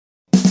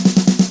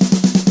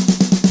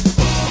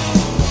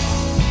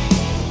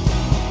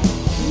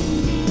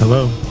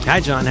Hello. Hi,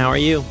 John. How are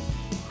you?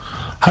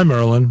 Hi,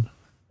 Merlin.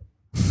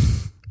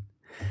 It's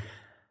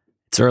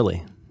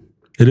early.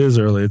 It is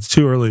early. It's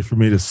too early for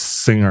me to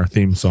sing our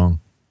theme song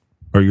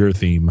or your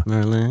theme.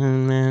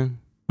 Merlin, man.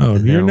 Oh,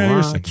 They're you're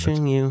watching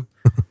singing it. you.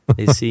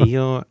 They see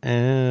your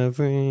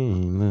every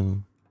move.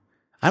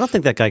 I don't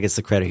think that guy gets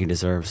the credit he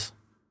deserves.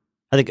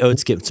 I think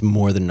Oates gets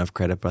more than enough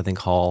credit, but I think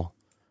Hall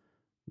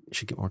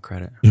should get more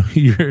credit.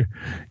 You're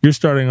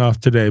starting off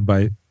today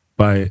by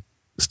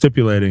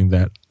stipulating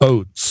that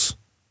Oates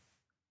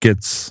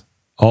gets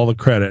all the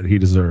credit he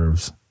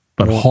deserves,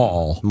 but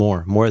Hall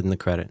more than the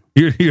credit.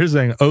 You're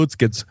saying Oates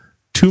gets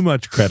too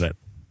much credit.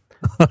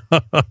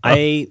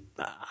 I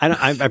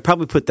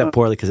probably put that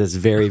poorly because it's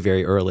very,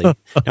 very early.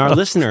 Now, our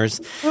listeners,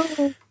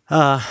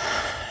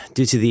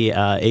 due to the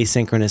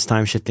asynchronous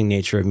time-shifting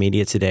nature of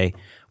media today,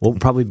 will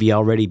probably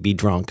already be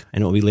drunk,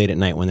 and it will be late at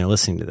night when they're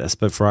listening to this.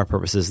 But for our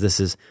purposes,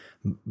 this is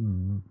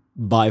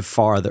by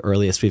far the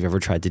earliest we've ever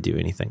tried to do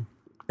anything.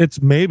 It's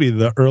maybe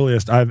the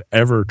earliest I've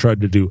ever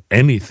tried to do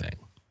anything.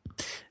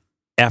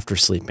 After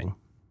sleeping.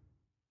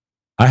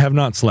 I have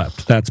not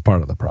slept. That's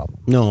part of the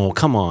problem. No,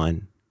 come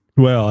on.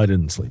 Well, I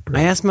didn't sleep.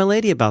 Really. I asked my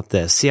lady about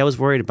this. See, I was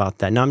worried about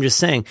that. Now, I'm just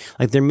saying,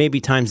 like, there may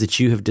be times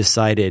that you have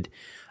decided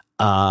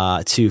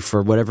to,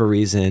 for whatever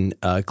reason,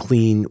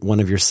 clean one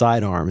of your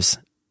sidearms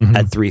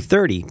at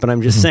 3:30. But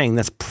I'm just saying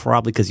that's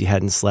probably because you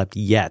hadn't slept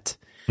yet.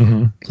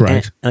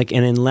 Right.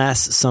 And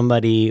unless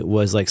somebody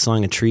was like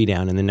sawing a tree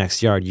down in the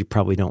next yard, you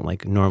probably don't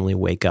like normally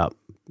wake up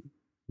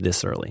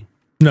this early.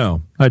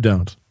 No, I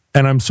don't.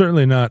 And I'm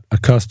certainly not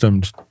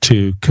accustomed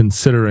to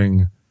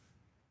considering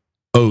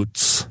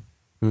oats.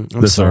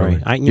 I'm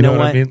sorry. You know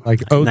what I mean?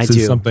 Like oats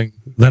is something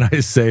that I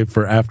save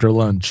for after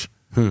lunch.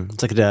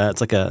 It's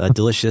like a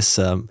delicious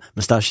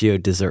mustachio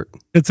dessert.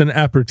 It's an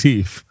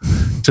aperitif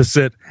to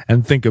sit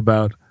and think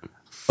about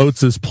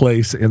Oates'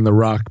 place in the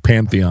rock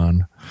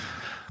pantheon.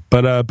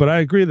 But I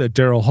agree that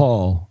Daryl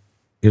Hall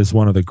is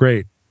one of the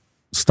great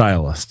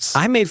stylists.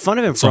 I made fun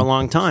of him for a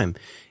long time.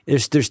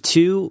 There's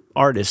two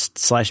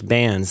artists /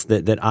 bands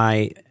that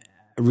I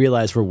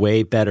realized were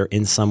way better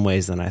in some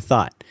ways than I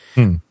thought.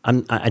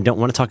 I don't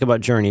want to talk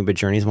about Journey, but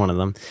Journey's one of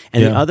them.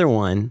 And the other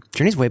one,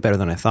 Journey's way better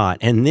than I thought.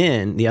 And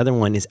then the other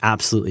one is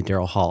absolutely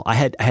Daryl Hall. I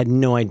had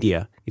no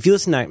idea. If you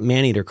listen to that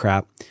Maneater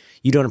crap,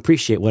 you don't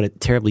appreciate what a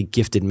terribly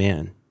gifted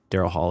man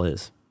Daryl Hall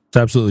is. It's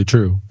absolutely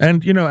true.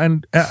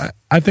 And,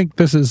 I think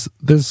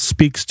this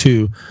speaks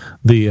to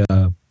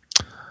the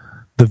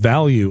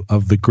value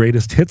of the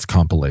greatest hits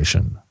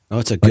compilation. Oh,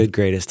 it's a good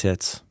greatest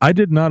hits. I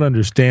did not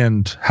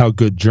understand how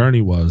good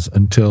Journey was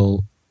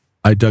until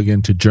I dug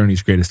into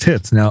Journey's greatest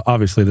hits. Now,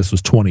 obviously, this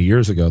was 20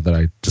 years ago that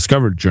I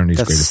discovered Journey's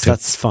greatest hits.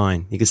 That's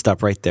fine. You can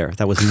stop right there.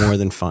 That was more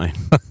than fine.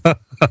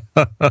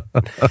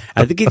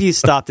 I think if you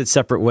stopped at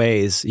Separate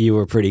Ways, you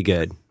were pretty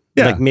good.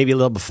 Yeah. Like maybe a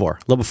little before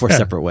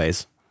Separate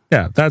Ways.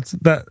 Yeah, that's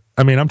that.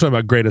 I mean, I'm talking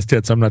about greatest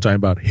hits. I'm not talking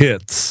about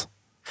hits.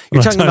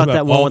 You're talking about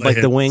that one with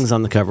like the wings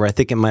on the cover. I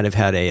think it might have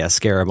had a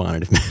scarab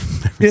on it.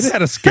 It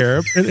had a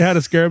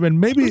scarab. And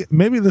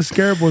maybe the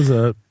scarab was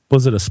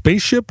it a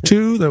spaceship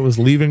too that was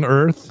leaving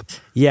Earth?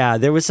 Yeah,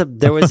 there was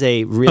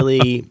a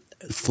really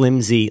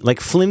flimsy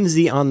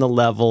on the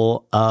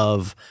level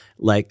of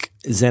like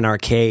Zen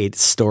Arcade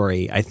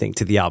story, I think,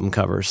 to the album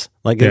covers.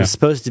 Like it was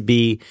supposed to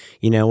be,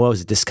 what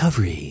was it?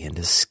 Discovery and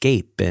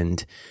escape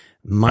and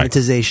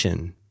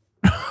monetization. Right.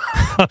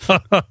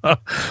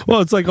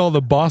 Well, it's like all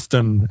the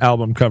Boston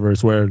album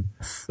covers where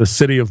the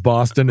city of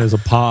Boston is a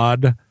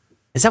pod.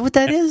 Is that what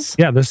that is?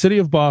 Yeah, the city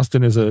of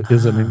Boston is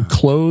an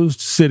enclosed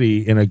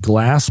city in a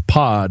glass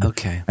pod.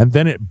 Okay. And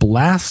then it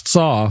blasts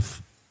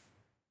off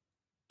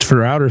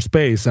for outer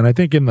space. And I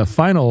think in the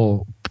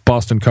final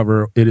Boston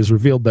cover, it is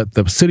revealed that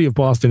the city of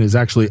Boston is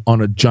actually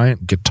on a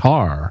giant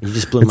guitar. You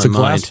just blew my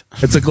mind.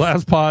 It's a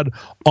glass pod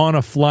on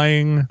a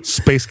flying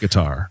space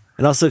guitar.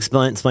 It also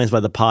explains why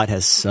the pod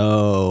has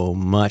so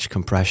much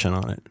compression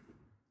on it.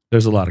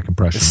 There's a lot of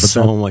compression.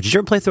 So much. Did you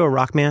ever play through a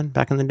Rockman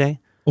back in the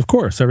day? Of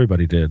course,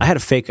 everybody did. I had a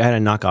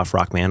knockoff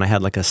Rockman. I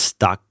had like a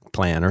stock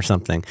plan or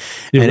something.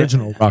 The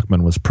original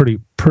Rockman was pretty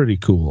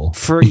cool.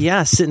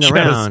 Sitting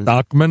around. A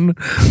Stockman?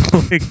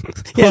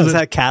 It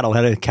had cattle.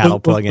 Had a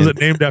cattle plug-in. Was it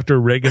named after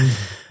Reagan's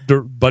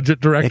budget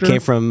director? It came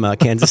from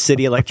Kansas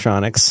City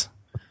Electronics.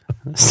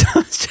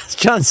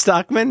 John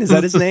Stockman? Is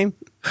that his name?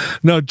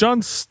 No,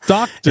 John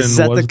Stockton was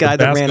the guy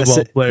that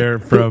basketball player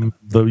from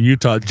the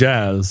Utah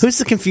Jazz. Who's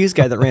the confused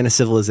guy that ran a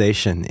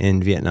civilization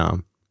in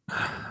Vietnam?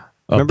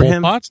 Remember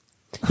him? Pot?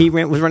 He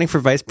was running for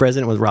vice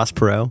president with Ross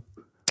Perot.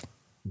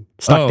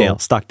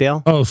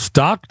 Stockdale. Oh,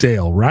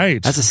 Stockdale,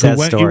 right. That's a sad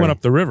story. He went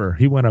up the river.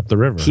 He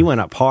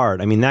went up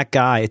hard. I mean, that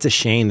guy, it's a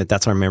shame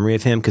that's our memory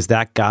of him because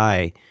that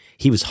guy,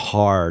 he was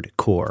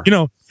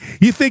hardcore.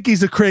 You think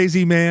he's a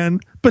crazy man,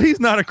 but he's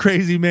not a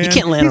crazy man. You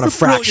can't land on a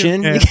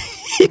fraction.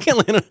 You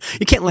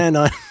can't land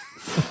on.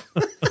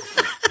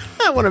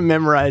 I want to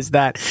memorize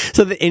that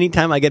so that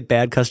anytime I get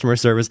bad customer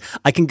service,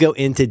 I can go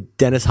into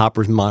Dennis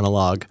Hopper's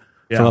monologue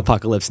from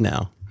Apocalypse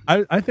Now.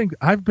 I think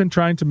I've been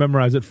trying to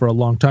memorize it for a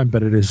long time,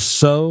 but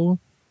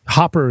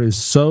Hopper is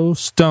so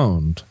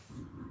stoned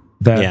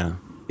that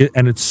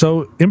and it's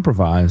so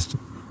improvised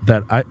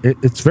that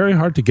it's very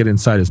hard to get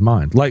inside his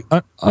mind. Like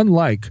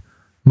unlike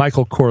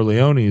Michael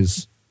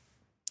Corleone's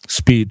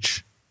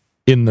speech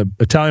in the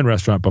Italian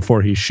restaurant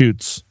before he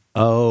shoots.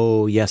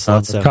 Oh yes,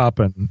 the cop,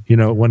 and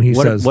when he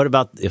says, "What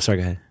about?" Sorry,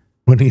 go ahead.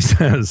 When he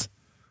says,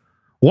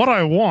 "What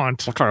I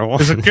want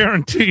is a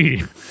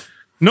guarantee,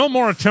 no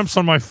more attempts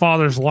on my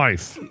father's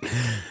life."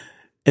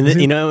 And then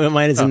what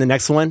mine is in the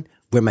next one,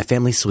 where my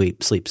family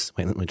sleeps. Wait,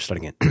 let me just start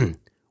again.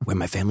 Where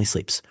my family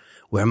sleeps,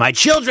 where my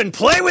children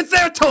play with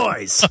their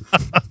toys,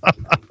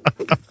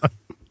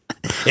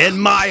 in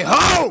my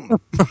home.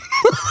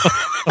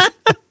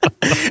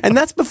 And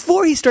that's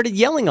before he started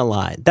yelling a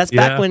lot. That's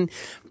back when.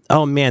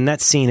 Oh man,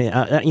 that scene.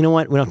 You know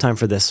what? We don't have time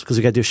for this because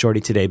we got to do a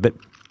shorty today. But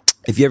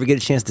if you ever get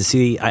a chance to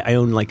see, I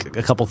own like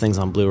a couple things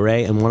on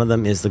Blu-ray, and one of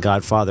them is the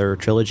Godfather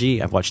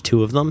trilogy. I've watched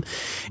 2 of them,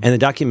 and the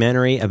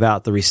documentary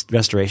about the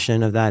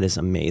restoration of that is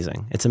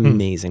amazing. It's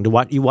amazing to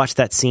watch. You watch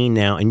that scene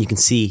now, and you can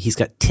see he's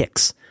got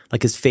tics.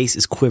 Like his face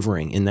is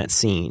quivering in that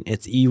scene.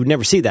 You would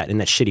never see that in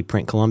that shitty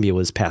print Columbia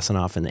was passing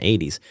off in the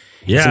 80s.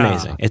 Yeah. It's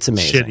amazing. It's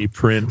amazing. Shitty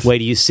print. Wait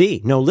do you see.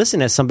 No,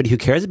 listen, as somebody who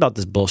cares about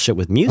this bullshit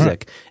with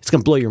music, it's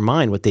going to blow your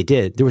mind what they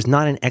did. There was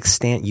not an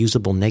extant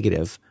usable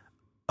negative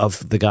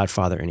of The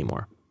Godfather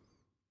anymore.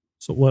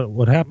 So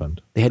what happened?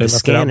 They had to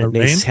scan it.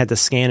 They had to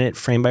scan it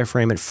frame by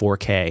frame at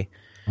 4K.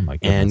 Oh my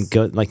goodness.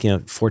 And go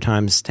 4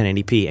 times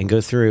 1080p and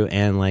go through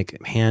and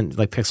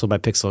pixel by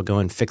pixel go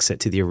and fix it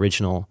to the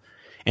original.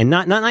 And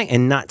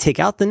not take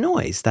out the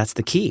noise. That's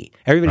the key.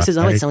 Everybody says,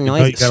 "Oh, it's so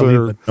noisy." You gotta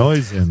leave the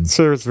noise in.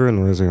 Sir, it's very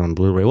noisy on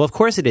Blu-ray. Well, of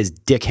course it is,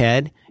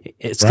 dickhead.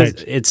 It's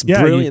because it's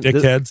brilliant. You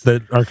dickheads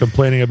that are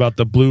complaining about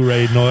the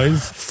Blu-ray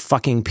noise.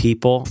 Fucking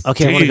people.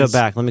 Okay, I want to go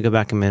back. Let me go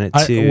back a minute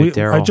to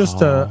Daryl.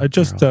 I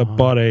just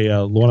bought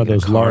a one of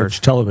those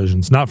large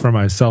televisions, not for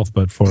myself,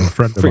 but for a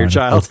friend of mine. For your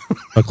child,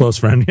 a close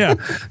friend. Yeah.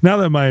 Now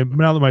that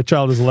my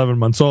child is 11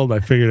 months old, I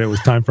figured it was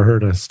time for her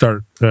to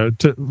start.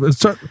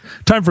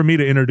 Time for me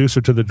to introduce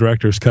her to the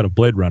director's cut of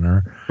Blade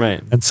Runner.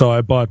 Right. And so I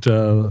bought.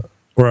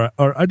 Or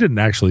I didn't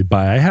actually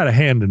buy. I had a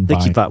hand in buying.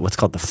 They keep out what's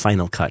called the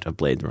final cut of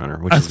Blade Runner,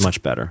 which is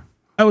much better.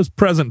 I was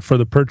present for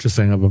the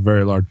purchasing of a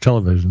very large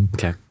television.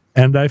 Okay.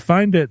 And I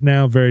find it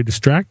now very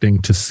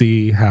distracting to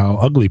see how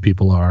ugly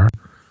people are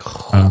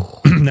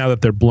now that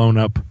they're blown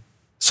up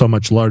so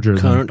much larger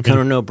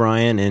Conan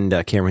O'Brien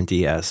and Cameron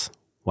Diaz.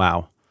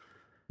 Wow.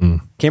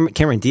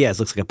 Cameron Diaz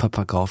looks like a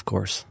putt-putt golf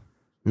course.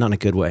 Not in a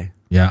good way.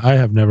 Yeah,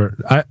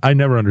 I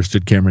never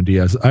understood Cameron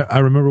Diaz. I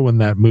remember when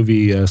that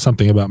movie,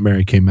 Something About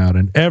Mary, came out,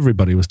 and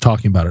everybody was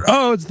talking about it.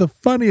 Oh, it's the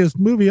funniest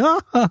movie. Yeah.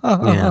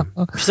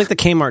 She's like the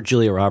Kmart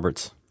Julia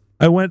Roberts.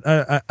 I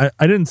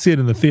didn't see it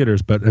in the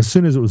theaters, but as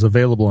soon as it was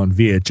available on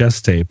VHS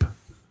tape,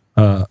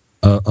 a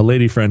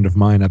lady friend of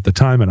mine at the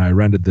time and I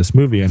rented this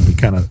movie, and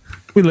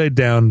we laid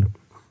down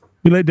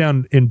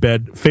in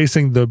bed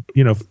facing the,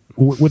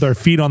 with our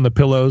feet on the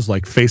pillows,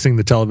 like facing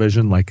the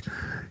television, like,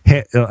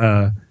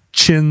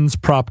 chins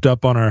propped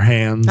up on our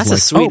hands. That's a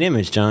sweet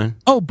image, John.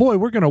 Oh boy,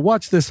 we're going to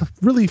watch this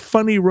really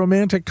funny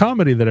romantic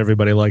comedy that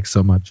everybody likes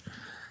so much.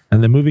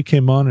 And the movie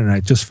came on, and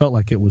I just felt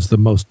like it was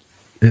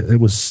it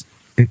was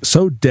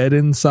so dead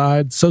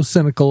inside, so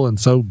cynical and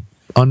so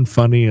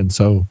unfunny and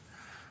so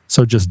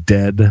just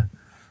dead.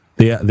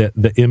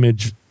 The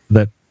image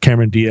that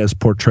Cameron Diaz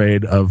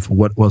portrayed of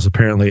what was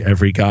apparently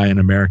every guy in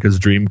America's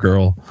dream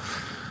girl.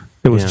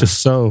 It was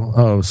just so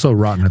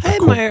rotten at the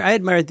core. I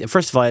admire,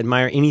 first of all, I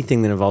admire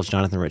anything that involves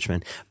Jonathan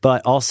Richman,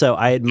 but also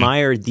I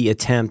admired the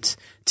attempt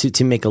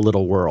to make a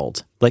little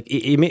world. Like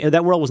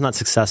that world was not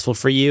successful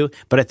for you,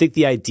 but I think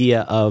the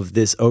idea of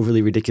this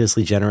overly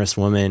ridiculously generous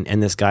woman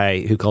and this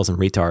guy who calls them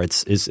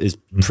retards is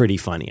pretty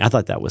funny. I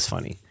thought that was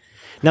funny.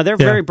 Now they're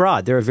very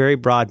broad. They're a very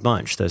broad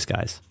bunch, those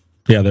guys.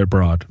 Yeah, they're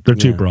broad. They're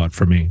too broad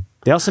for me.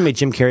 They also made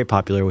Jim Carrey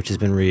popular, which has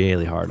been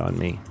really hard on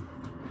me.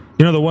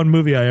 The one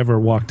movie I ever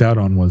walked out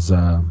on was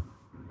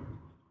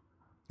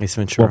Ace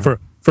Ventura. Well,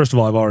 first of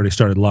all, I've already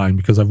started lying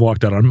because I've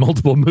walked out on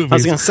multiple movies. I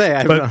was going to say,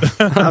 I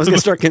was going to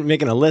start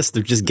making a list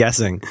of just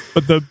guessing.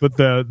 But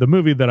the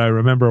movie that I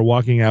remember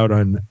walking out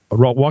on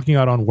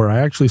where I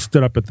actually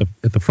stood up at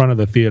the front of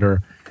the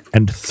theater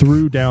and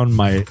threw down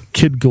my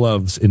kid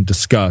gloves in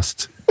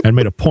disgust and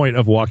made a point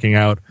of walking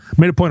out,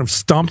 made a point of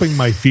stomping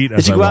my feet.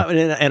 Did you go out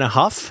in a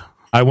huff?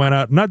 I went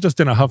out, not just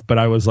in a huff, but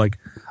I was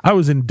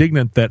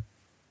indignant that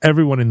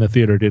everyone in the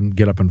theater didn't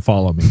get up and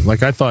follow me.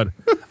 Like I thought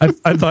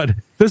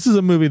this is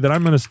a movie that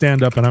I'm going to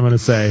stand up and I'm going to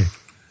say,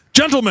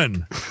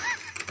 gentlemen,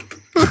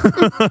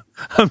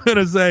 I'm going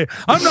to say,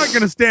 I'm not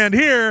going to stand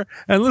here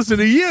and listen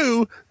to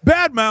you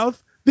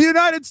badmouth the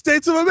United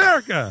States of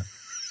America.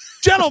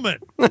 Gentlemen.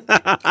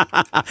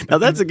 Now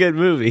that's a good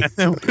movie. And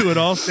then we would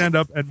all stand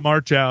up and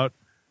march out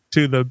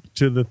to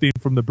the theme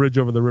from The Bridge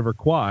Over the River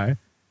Kwai.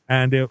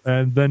 And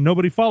then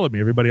nobody followed me.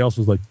 Everybody else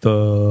was like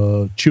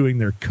chewing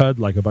their cud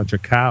like a bunch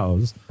of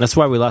cows. That's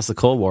why we lost the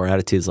Cold War.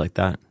 Attitudes like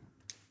that.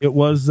 It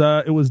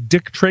was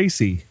Dick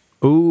Tracy.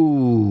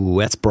 Ooh,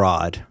 that's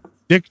broad.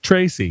 Dick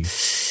Tracy,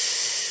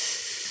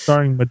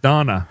 starring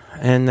Madonna,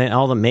 and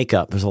all the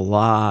makeup. There's a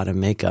lot of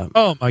makeup.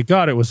 Oh my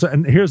God! It was.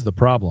 And here's the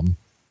problem: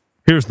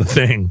 Here's the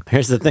thing.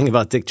 Here's the thing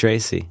about Dick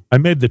Tracy. I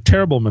made the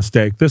terrible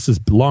mistake. This is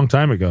a long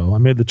time ago. I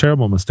made the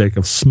terrible mistake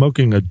of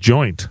smoking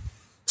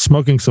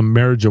smoking some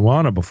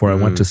marijuana before I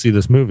went to see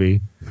this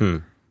movie,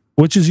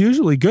 which is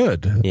usually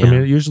good. Yeah. I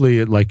mean, usually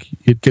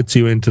it gets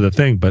you into the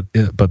thing, but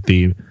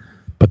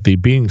the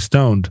being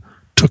stoned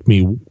took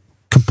me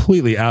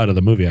completely out of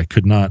the movie. I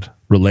could not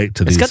relate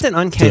to these. It's got that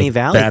uncanny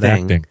valley bad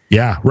thing. Acting.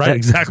 Yeah, right.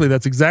 Exactly.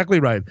 That's exactly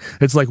right.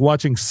 It's like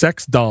watching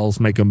sex dolls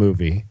make a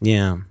movie.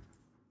 Yeah.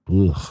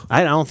 Ugh.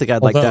 I don't think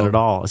I'd like that at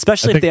all,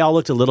 especially if they all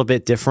looked a little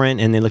bit different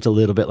and they looked a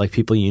little bit like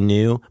people you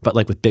knew, but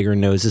like with bigger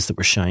noses that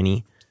were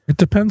shiny. It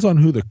depends on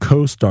who the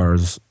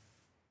co-stars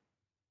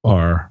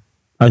are.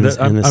 In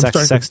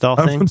the sex doll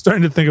thing? I'm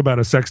starting to think about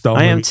a sex doll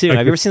movie. I am too.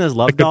 Have you ever seen those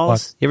Love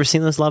Dolls? You ever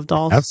seen those Love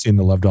Dolls? I've seen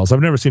the Love Dolls.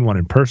 I've never seen one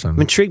in person. I'm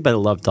intrigued by the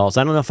Love Dolls.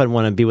 I don't know if I'd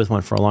want to be with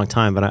one for a long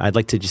time, but I'd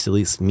like to just at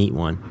least meet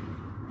one.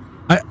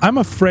 I'm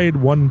afraid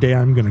one day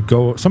I'm going to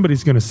go,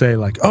 somebody's going to say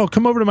like, oh,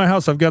 come over to my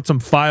house. I've got some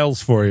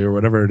files for you or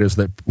whatever it is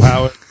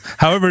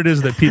however it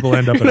is that people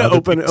end up in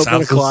open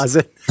a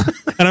closet.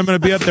 And I'm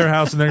going to be at their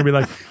house and they're going to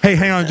be like, hey,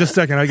 hang on just a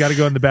second. I got to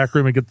go in the back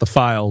room and get the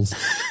files.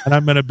 And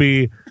I'm going to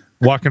be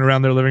walking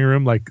around their living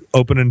room, like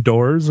opening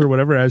doors or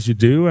whatever as you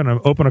do. And I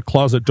open a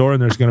closet door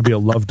and there's going to be a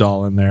Love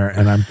Doll in there.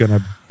 And I'm going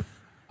to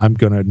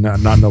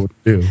not know what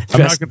to do. I'm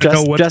not going to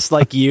know what. Just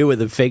like you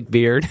with a fake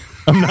beard.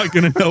 I'm not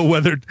going to know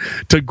whether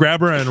to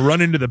grab her and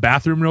run into the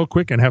bathroom real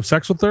quick and have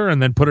sex with her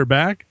and then put her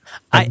back.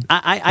 I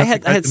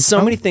had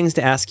so many things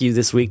to ask you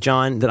this week,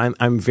 John, that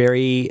I'm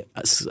very.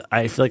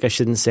 I feel like I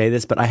shouldn't say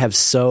this, but I have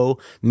so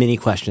many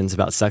questions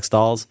about sex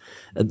dolls,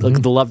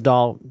 the Love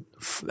Doll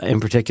in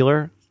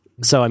particular.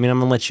 So I mean, I'm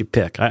going to let you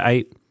pick.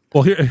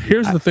 Well,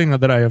 here's the thing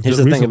that I have. Here's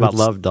the thing about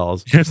Love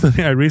Dolls. Here's the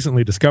thing I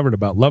recently discovered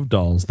about Love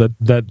Dolls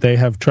that they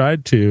have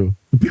tried to.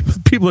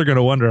 People are going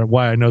to wonder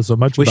why I know so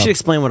much. We should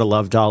explain what a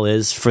Love Doll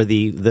is for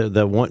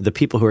the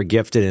people who are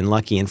gifted and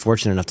lucky and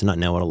fortunate enough to not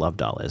know what a Love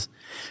Doll is.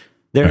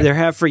 There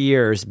have for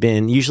years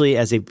been usually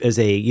as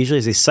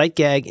a sight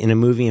gag in a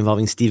movie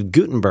involving Steve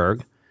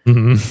Guttenberg.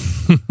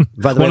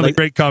 Mm-hmm. By the way, one of the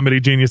great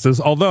comedy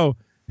geniuses. Although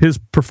his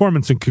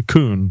performance in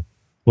Cocoon.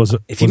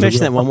 If you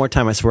mention that one more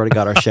time, I swear to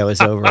God, our show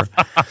is over. What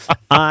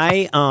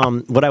I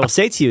will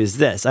say to you is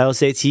this. I will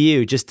say to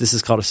you, this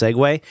is called a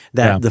segue,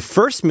 that the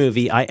first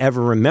movie I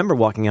ever remember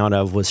walking out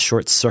of was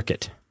Short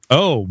Circuit.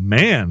 Oh,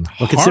 man.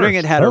 Well, considering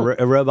it had a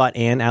robot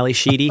and Ali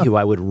Sheedy, who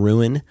I would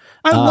ruin.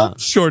 I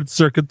love Short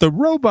Circuit. The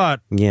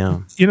robot,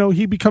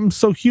 he becomes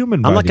so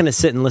human. I'm not going to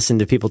sit and listen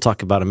to people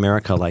talk about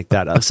America like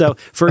that. So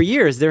for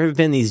years, there have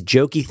been these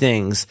jokey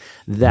things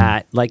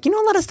that, a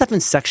lot of stuff in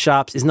sex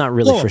shops is not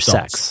really for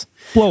sex.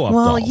 Blow up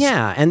dolls.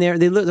 Yeah, and they're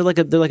like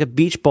a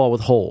beach ball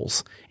with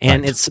holes,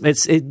 and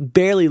it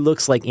barely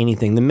looks like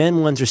anything. The men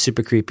ones are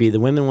super creepy,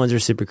 the women ones are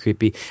super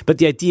creepy. But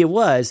the idea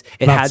was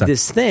it had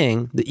this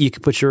thing that you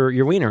could put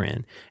your wiener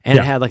in, and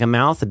it had like a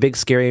mouth, a big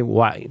scary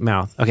white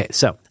mouth. Okay,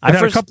 so it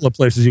had a couple of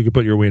places you could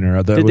put your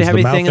wiener. Did they have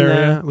anything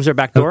in was there a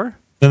back door?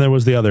 Then there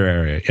was the other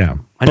area. Yeah,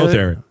 both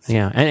areas.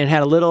 Yeah, and it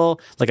had a little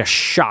like a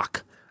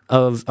shock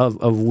of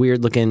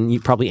weird looking,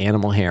 probably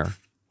animal hair.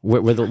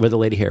 Where the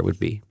lady hair would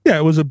be. Yeah,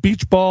 it was a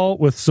beach ball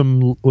with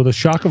a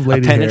shock of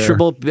lady hair.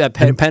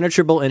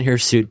 Penetrable in her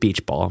suit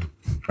beach ball.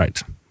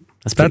 Right.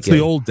 That's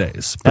the old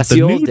days. That's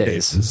the old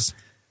days.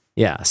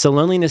 Yeah. So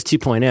Loneliness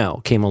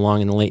 2.0 came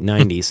along in the late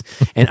 90s.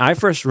 And I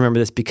first remember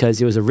this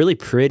because it was a really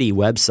pretty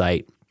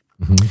website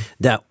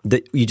that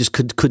you just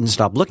couldn't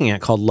stop looking at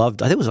called Love.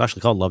 I think it was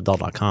actually called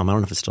lovedoll.com. I don't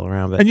know if it's still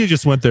around. But and you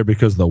just went there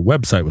because the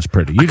website was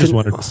pretty.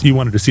 You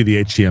wanted to see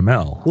the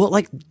HTML. Well,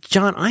 like,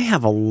 John, I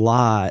have a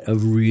lot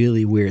of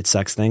really weird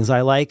sex things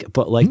I like,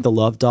 but like the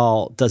Love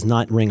Doll does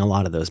not ring a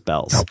lot of those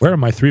bells. Now, where are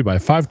my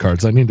 3x5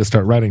 cards? I need to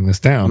start writing this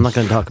down. I'm not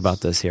going to talk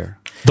about this here.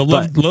 The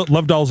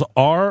Love Dolls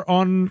are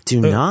on...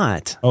 Do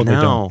not. Oh, no.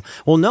 They don't.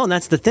 Well, no,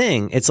 that's the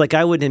thing. It's like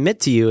I would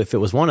admit to you if it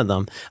was one of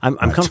them. I'm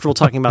comfortable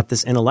talking about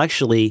this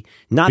intellectually,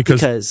 not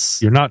because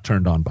you're not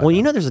turned on by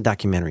that. There's a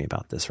documentary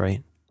about this,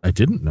 right? I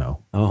didn't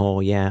know.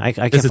 Oh, yeah.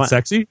 Is it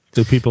sexy?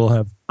 Do people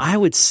have... I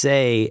would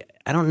say...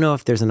 I don't know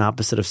if there's an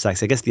opposite of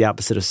sex. I guess the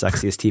opposite of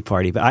sexy is Tea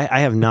Party, but I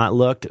have not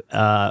looked.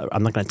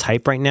 I'm not going to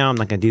type right now. I'm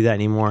not going to do that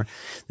anymore.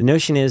 The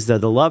notion is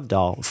that the Love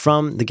Doll,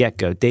 from the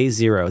get-go, day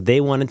zero,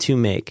 they wanted to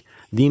make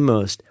the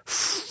most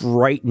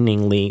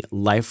frighteningly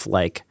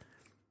lifelike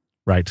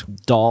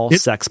doll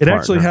sex partner. It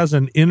actually has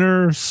an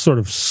inner sort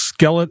of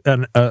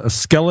skeleton, a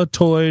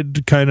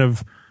skeletoid kind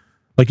of,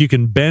 like you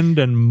can bend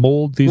and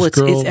mold these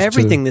girls. It's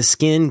everything the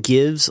skin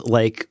gives,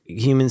 like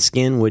human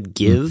skin would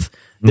give.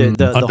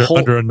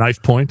 Under a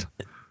knife point.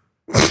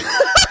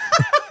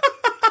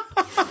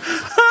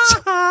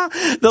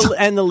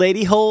 And the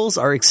lady holes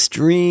are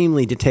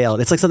extremely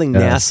detailed. It's like something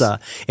NASA.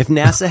 If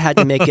NASA had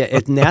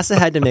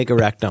to make a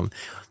rectum,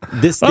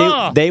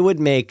 they would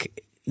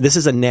make. This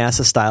is a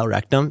NASA style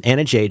rectum and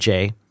a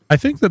JJ. I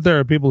think that there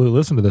are people who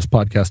listen to this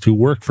podcast who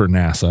work for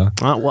NASA.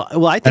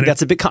 Well, I think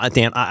that's a big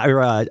Dan.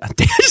 I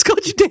just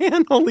called you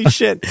Dan. Holy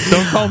shit!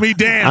 Don't call me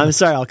Dan. I'm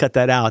sorry. I'll cut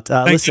that out.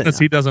 Listen,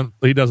 he doesn't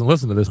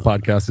listen to this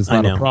podcast. It's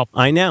not a problem.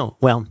 I know.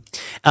 Well,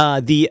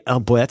 oh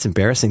boy, that's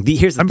embarrassing.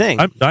 Here's the thing.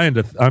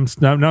 I'm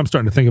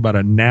starting to think about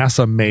a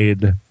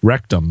NASA-made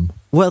rectum.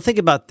 Well, think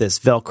about this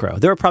Velcro.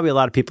 There are probably a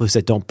lot of people who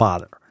said, "Don't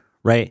bother,"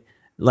 right?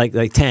 Like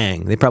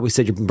Tang, they probably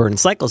said you're burning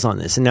cycles on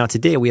this. And now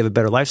today we have a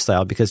better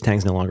lifestyle because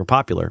Tang's no longer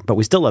popular, but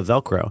we still love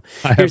Velcro.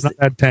 I have not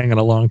had Tang in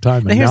a long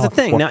time. Now here's the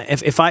thing. Now,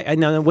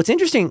 now what's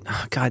interesting,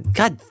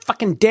 God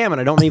fucking damn it,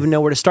 I don't even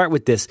know where to start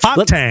with this.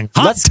 Tang.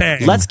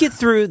 Let's get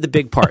through the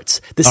big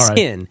parts. The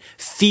skin,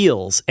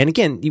 feels, and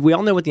again, we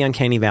all know what the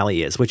uncanny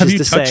valley is, which is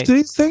to say. Have you touched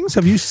these things?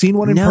 Have you seen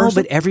one in person? No,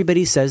 but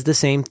everybody says the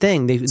same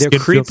thing. They're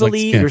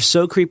creepily, they're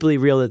so creepily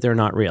real that they're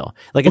not real.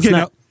 Like it's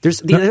not. The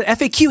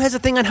FAQ has a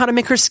thing on how to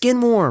make her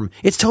skin warm.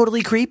 It's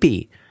totally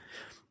creepy.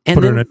 And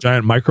put her in a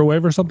giant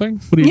microwave or something?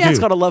 What do you do? It's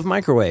called a Love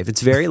Microwave. It's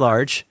very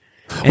large.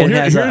 And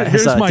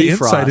here's my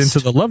insight into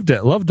the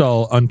Love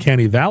Doll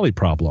Uncanny Valley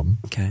problem.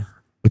 Okay.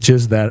 Which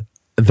is that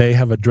they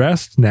have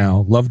addressed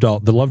now,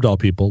 the Love Doll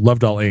people, Love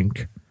Doll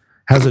Inc.,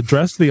 has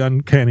addressed the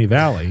Uncanny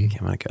Valley. Okay,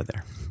 I'm going to go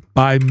there.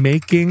 By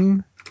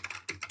making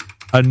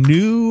a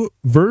new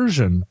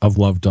version of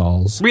Love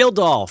Dolls. Real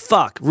Doll.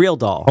 Real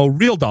Doll. Oh,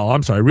 Real Doll.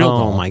 I'm sorry, Real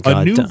Doll. Oh, my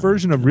God. A new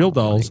version of Real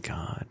Dolls. Oh, my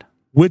God.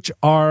 Which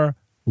are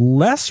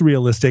less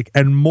realistic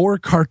and more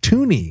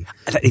cartoony.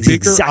 That's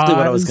exactly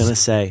what I was going to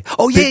say.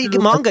 Oh, yeah, you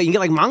get manga. You get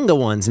like manga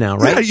ones now,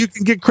 right? Yeah, you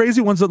can get crazy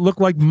ones that look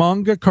like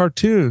manga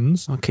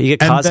cartoons. Okay, you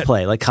get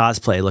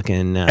cosplay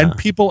looking. And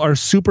people are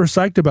super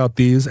psyched about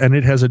these, and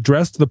it has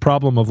addressed the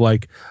problem of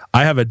like,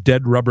 I have a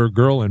dead rubber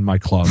girl in my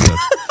closet.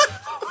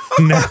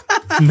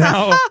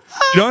 Now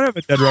you don't have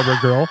a dead rubber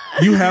girl.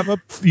 You have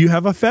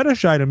a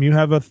fetish item. You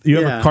have a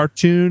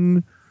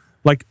cartoon,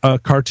 like a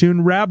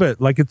cartoon rabbit.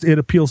 Like it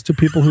appeals to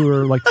people who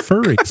are like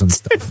furries and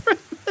stuff.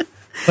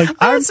 Like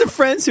I have some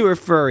friends who are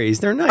furries.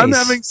 They're nice. I'm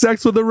having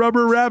sex with a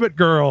rubber rabbit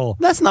girl.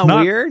 That's not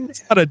weird.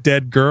 It's not a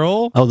dead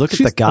girl. Oh, look at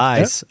the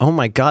guys. Oh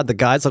my God, the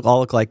guys all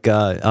look like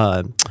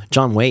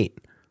John Waite.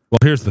 Well,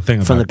 here's the thing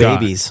about from the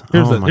babies.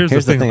 Here's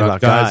the thing about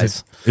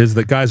guys is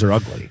that guys are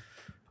ugly.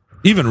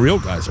 Even real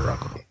guys are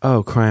ugly.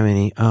 Oh,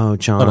 criminy! Oh,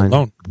 John. I don't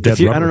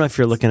know if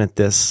you're looking at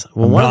this.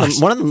 Well,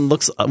 one of them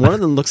looks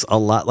a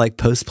lot like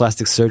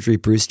post-plastic surgery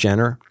Bruce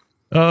Jenner.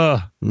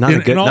 Not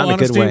in a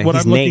good way. What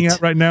I'm looking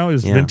at right now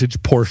is vintage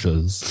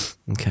Porsches.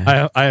 Okay.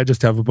 I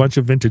just have a bunch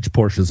of vintage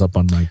Porsches up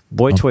on my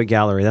boy toy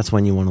gallery. That's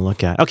one you want to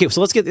look at. Okay,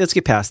 so let's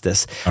get past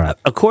this. All right.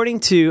 According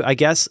to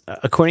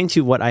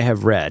what I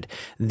have read,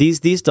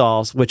 these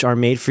dolls, which are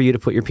made for you to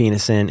put your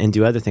penis in and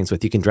do other things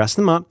with, you can dress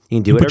them up. You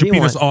can do whatever you want. Put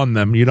your penis on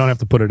them. You don't have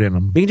to put it in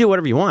them. You can do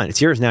whatever you want.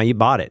 It's yours now. You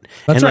bought it.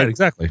 That's right.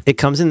 Exactly. It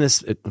comes in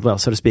this, well,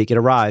 so to speak. It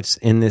arrives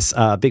in this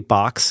big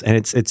box, and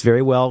it's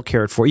very well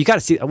cared for. You got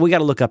to see. We got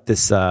to look up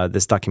this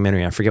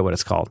documentary. I forget what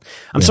it's called.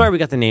 I'm sorry we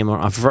got the name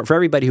wrong. For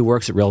everybody who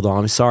works at Real Doll,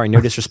 I'm sorry.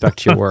 No disrespect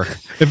to your work.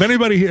 If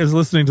anybody is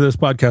listening to this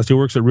podcast who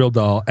works at Real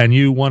Doll and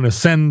you want to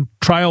send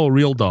trial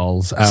Real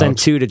Dolls out, send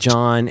 2 to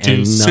John and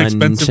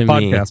none to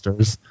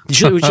podcasters.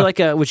 Me.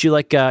 Would you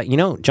like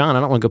John, I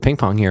don't want to go ping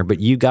pong here, but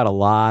you got a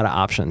lot of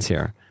options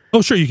here.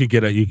 Oh, sure. You could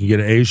get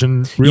an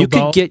Asian Real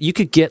Doll. You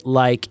could get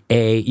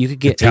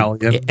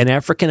Italian. An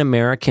African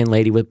American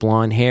lady with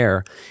blonde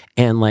hair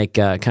and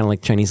kind of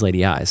like Chinese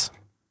lady eyes.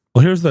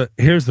 Well, here's the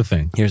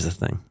thing.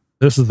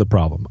 This is the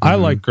problem. Mm-hmm. I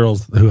like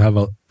girls who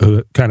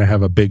kind of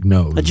have a big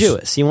nose. A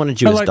Jewess. You want a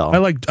Jewess doll. I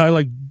like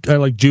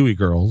Jewy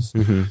girls,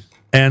 mm-hmm.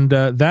 and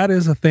that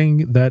is a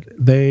thing that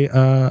they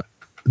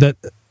that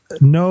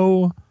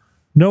no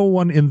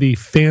one in the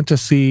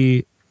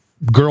fantasy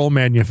girl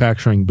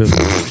manufacturing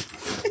business.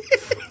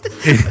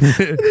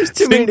 There's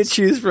too many to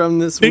choose from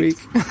this week.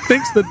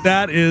 Thinks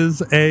that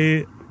is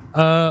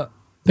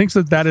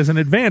an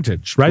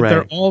advantage, right?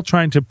 They're all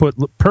trying to put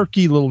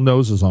perky little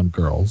noses on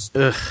girls.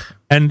 Ugh.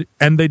 And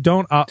they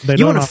don't.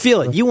 You want to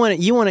feel it. You want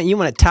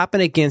to tap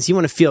it against. You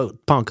want to feel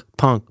punk.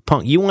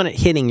 You want it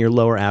hitting your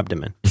lower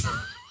abdomen.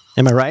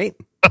 Am I right?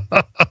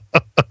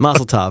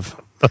 Mazel tov.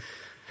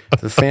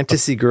 The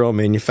fantasy girl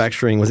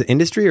manufacturing, was it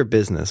industry or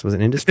business? Was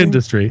it industry?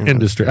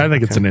 Industry. I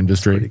think it's an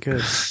industry. Pretty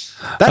good.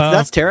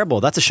 That's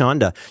terrible. That's a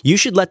Shonda. You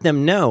should let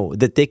them know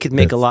that they could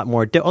make a lot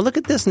more. Oh, look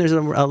at this. And there's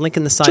a link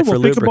in the side for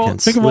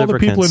lubricants. Think of all the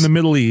people in the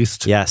Middle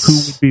East who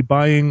would be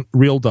buying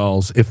Real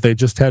Dolls if they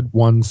just had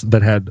ones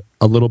that had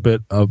a little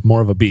bit of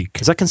more of a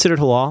beak. Is that considered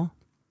halal?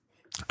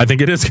 I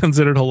think it is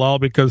considered halal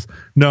because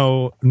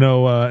no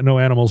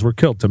animals were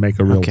killed to make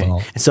a real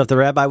doll. And so if the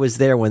rabbi was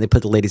there when they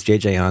put the ladies'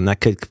 JJ on,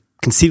 that could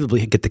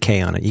conceivably get the K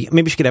on it.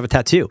 Maybe she could have a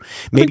tattattoo.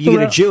 Maybe you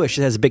get a Jewish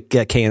that has a big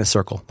K in a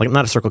circle, like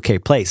not a Circle K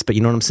place, but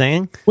you know what I'm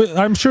saying? Well,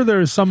 I'm sure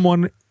there is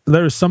someone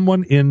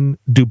in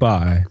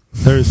Dubai.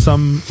 There is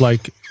some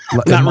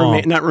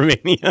not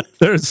Romania.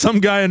 There's some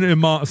guy in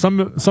imam,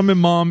 some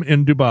imam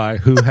in Dubai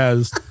who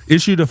has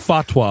issued a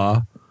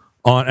fatwa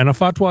on, and a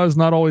fatwa is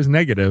not always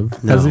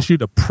negative. No. Has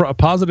issued a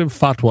positive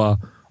fatwa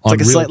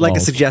on. It's like a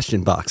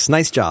suggestion box.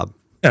 Nice job.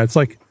 Yeah, it's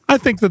like I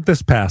think that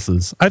this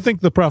passes. I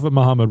think the Prophet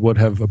Muhammad would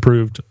have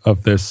approved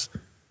of this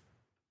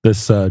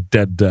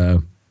dead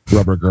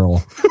rubber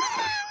girl.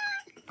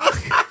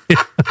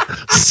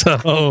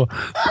 So,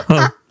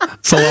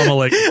 salam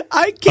alaikum.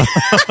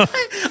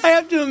 I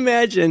have to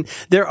imagine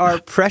there are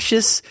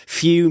precious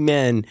few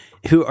men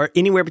who are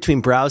anywhere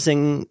between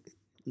browsing,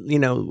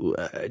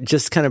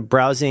 just kind of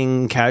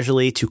browsing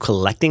casually to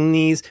collecting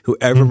these, who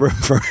ever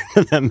refer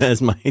to them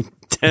as my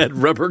dead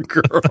rubber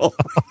girl.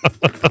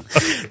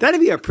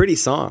 That'd be a pretty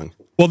song.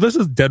 Well, this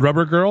is Dead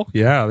Rubber Girl.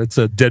 Yeah, it's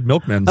a Dead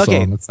Milkman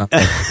song. It's not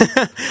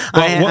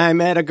I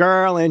met a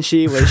girl and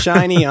she was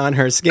shiny on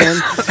her skin.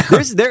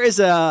 There is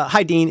a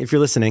hi Dean, if you're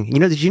listening.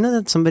 Did you know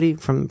that somebody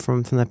from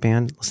that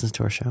band listens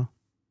to our show?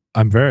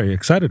 I'm very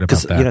excited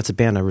about that. It's a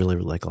band I really,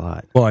 really like a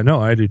lot. Well, I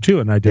know I do too,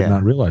 and I did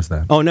not realize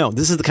that. Oh no,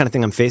 this is the kind of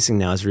thing I'm facing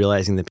now, is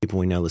realizing that people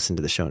we know listen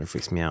to the show, and it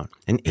freaks me out.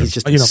 And he's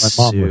just my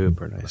mom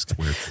super nice. That's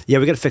weird. Yeah,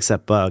 we got to fix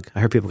that bug. I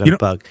heard people got a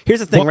bug.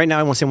 Here's the thing. Right now,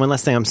 I want to say one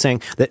last thing. I'm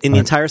saying that in the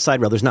entire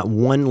side rail, there's not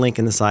one link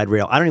in the side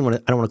rail. I don't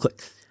want to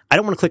click. I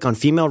don't want to click on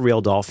female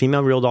real doll 2,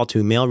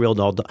 male real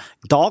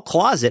doll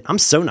closet. I'm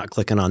so not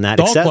clicking on that.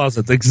 Doll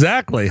closet,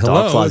 exactly. Hello.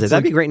 Doll closet.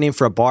 That'd be a great name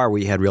for a bar where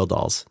you had real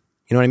dolls.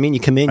 You know what I mean? You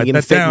come in, you give me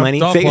fake money,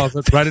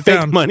 write it fake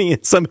down. Money,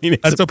 and somebody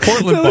makes That's a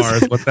Portland bar,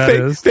 is what that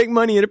is. Fake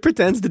money, and it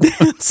pretends to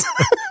dance.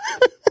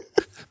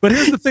 But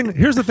here's the thing.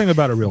 Here's the thing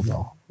about a real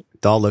doll.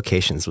 Doll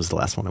Locations was the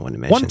last one I wanted to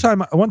mention.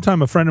 One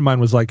time, a friend of mine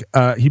was like,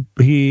 he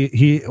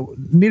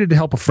needed to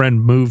help a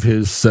friend move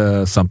his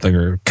something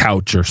or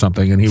couch or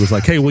something, and he was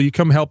like, "Hey, will you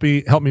come help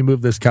me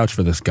move this couch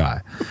for this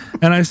guy?"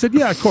 And I said,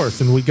 "Yeah, of course."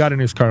 And we got in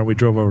his car and we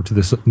drove over to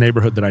this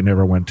neighborhood that I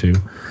never went to.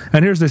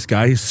 And here's this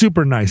guy. He's a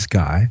super nice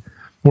guy.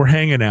 We're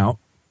hanging out,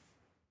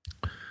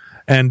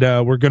 and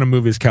we're going to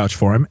move his couch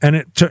for him.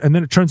 And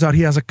then it turns out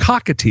he has a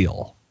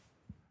cockatiel,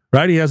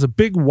 right? He has a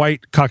big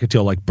white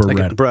cockatiel, like Beretta.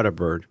 Like a Beretta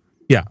bird.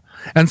 Yeah.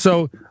 And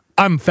so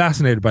I'm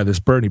fascinated by this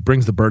bird. He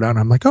brings the bird out, and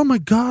I'm like, oh my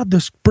God,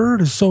 this bird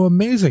is so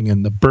amazing.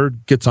 And the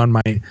bird gets on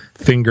my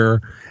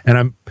finger,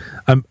 and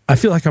I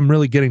feel like I'm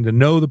really getting to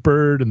know the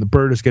bird, and the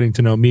bird is getting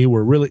to know me.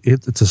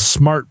 It's a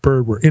smart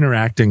bird. We're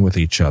interacting with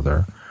each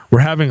other. We're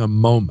having a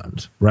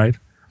moment, right?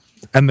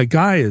 And the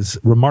guy is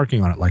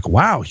remarking on it like,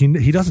 wow,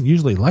 he doesn't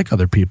usually like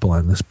other people,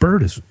 and this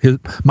bird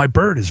my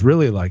bird is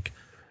really like,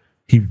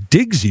 he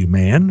digs you,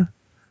 man.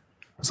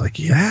 I was like,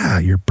 yeah,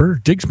 your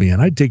bird digs me,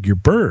 and I dig your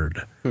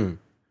bird. And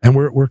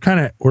we're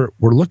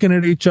looking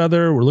at each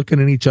other, we're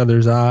looking in each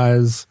other's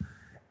eyes,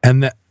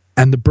 and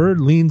the bird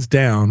leans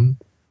down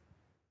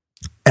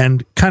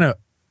and kind of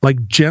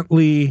like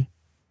gently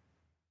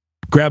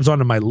grabs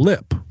onto my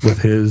lip with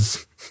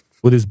his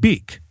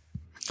beak.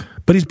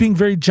 But he's being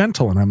very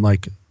gentle, and I'm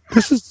like,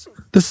 this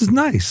is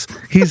nice.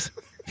 He's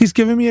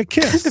giving me a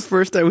kiss. At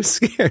first I was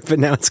scared, but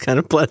now it's kind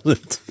of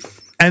pleasant.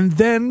 And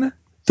then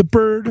the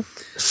bird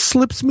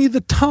slips me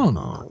the tongue.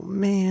 Oh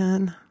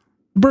man.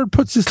 The bird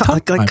puts his tongue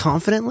like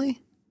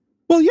confidently?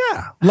 Well,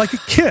 yeah, like a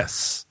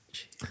kiss.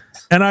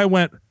 And I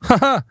went,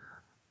 haha,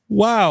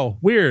 wow,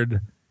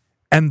 weird.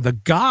 And the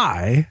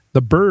guy,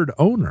 the bird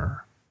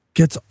owner,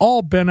 gets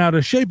all bent out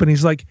of shape, and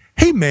he's like,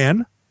 hey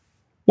man,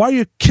 why are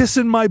you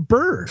kissing my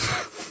bird?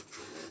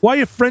 Why are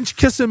you French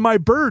kissing my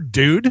bird,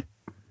 dude?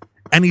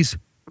 And he's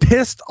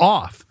pissed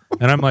off.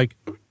 And I'm like,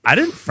 I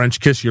didn't French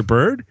kiss your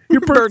bird.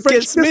 Your bird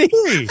French kissed me.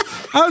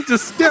 I'm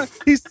just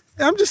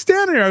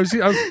standing there.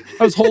 I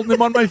was holding him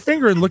on my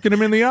finger and looking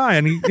him in the eye,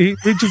 and he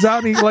reaches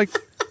out and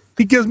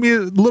he gives me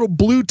a little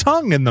blue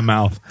tongue in the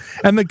mouth.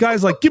 And the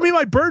guy's like, give me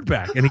my bird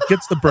back. And he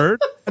gets the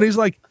bird, and he's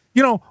like,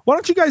 why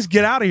don't you guys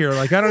get out of here?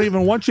 Like, I don't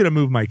even want you to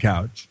move my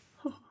couch.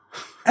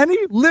 And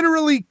he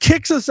literally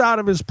kicks us out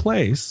of his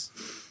place.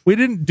 We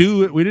didn't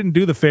do it. We didn't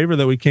do the favor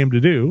that we came to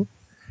do.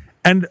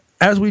 And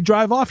as we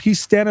drive off, he's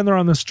standing there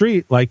on the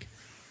street, like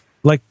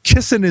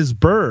kissing his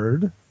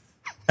bird,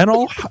 and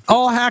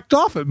all hacked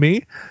off at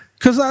me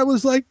because I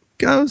was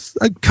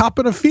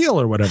copping a feel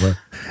or whatever.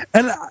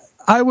 And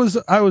I was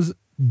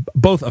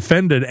both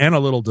offended and a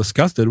little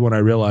disgusted when I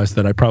realized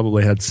that I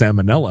probably had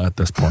salmonella at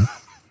this point.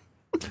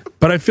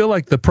 But I feel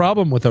like the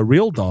problem with a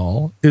real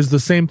doll is the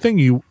same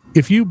thing.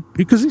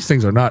 Because these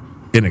things are not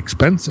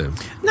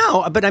inexpensive.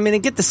 No, but I mean, I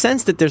get the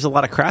sense that there's a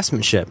lot of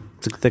craftsmanship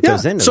that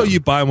goes into it. So you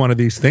buy one of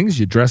these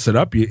things, you dress it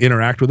up, you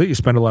interact with it, you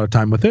spend a lot of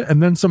time with it,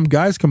 and then some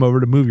guys come over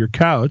to move your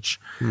couch,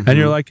 and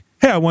you're like,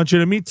 hey, I want you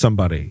to meet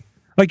somebody.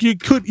 Like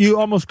you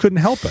almost couldn't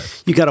help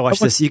it. You got to watch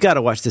this. You got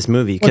to watch this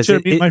movie because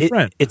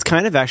it's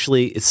kind of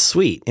it's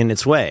sweet in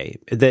its way.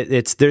 That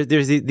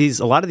there's these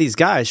a lot of these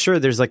guys. Sure,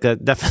 there's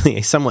definitely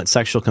a somewhat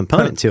sexual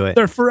component to it.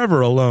 They're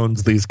forever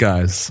alones. These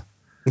guys.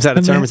 Is that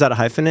a term? Is that a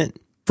hyphenate?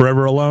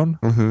 Forever alone.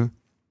 Mm-hmm.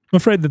 I'm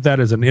afraid that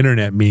is an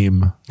internet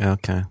meme.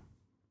 Okay.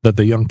 That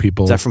the young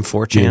people. Is that from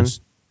 4chan?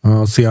 Use.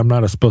 Oh, see, I'm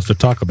not supposed to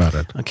talk about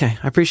it. Okay,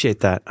 I appreciate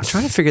that. I'm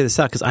trying to figure this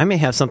out because I may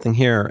have something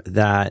here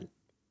that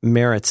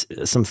merits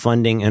some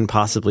funding and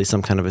possibly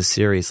some kind of a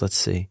series. Let's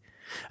see.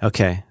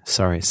 Okay,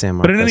 sorry, San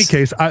Marcos. But in any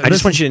case, I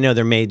just want you to know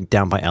they're made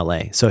down by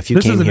LA. So if you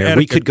came here,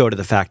 we could go to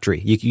the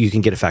factory. You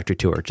can get a factory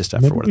tour just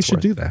after what it's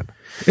worth. We should do that.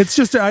 It's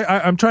just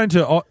I'm trying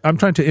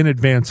to in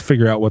advance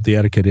figure out what the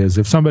etiquette is.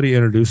 If somebody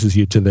introduces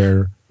you to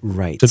their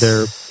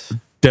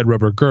dead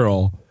rubber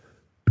girl,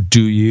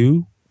 do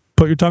you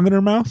put your tongue in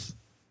her mouth?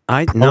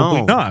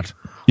 Probably not.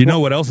 You know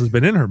what else has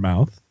been in her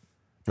mouth.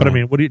 But I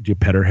mean, do you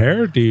pet her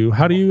hair?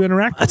 How do you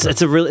interact with her?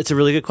 It's a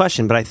really good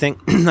question. But I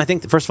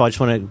think first of all, I just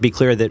want to be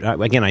clear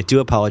that again, I do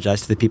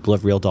apologize to the people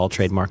of Real Doll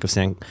trademark of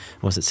San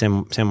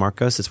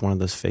Marcos. It's one of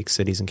those fake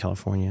cities in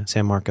California,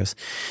 San Marcos.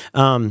 It's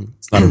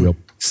not a real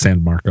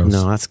San Marcos.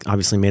 No, that's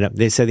obviously made up.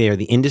 They say they are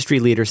the industry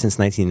leader since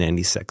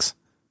 1996.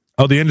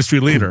 Oh, the industry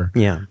leader.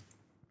 Yeah.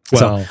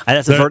 Well,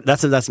 so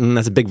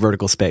that's a big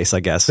vertical space,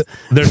 I guess.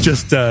 They're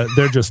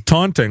just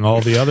taunting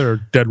all the other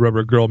dead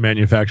rubber girl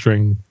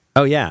manufacturing.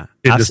 Oh yeah,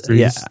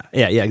 industries.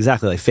 Yeah,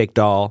 exactly. Like Fake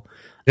Doll.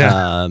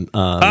 Yeah.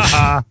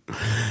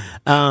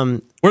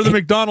 We're the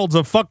McDonald's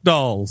of fuck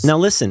dolls. Now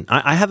listen,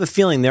 I have a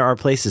feeling there are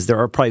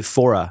probably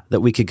fora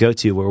that we could go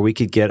to where we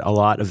could get a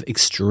lot of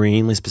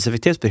extremely specific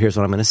tips. But here's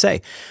what I'm going to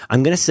say.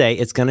 I'm going to say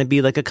it's going to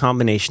be like a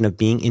combination of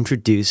being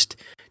introduced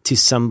to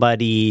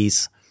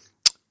somebody's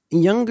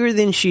younger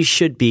than she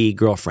should be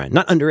girlfriend,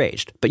 not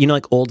underaged, but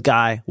like old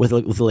guy with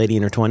a lady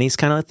in her 20s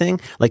kind of thing.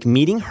 Like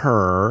meeting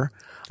her.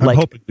 I'm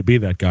hoping to be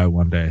that guy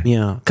one day.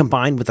 Yeah,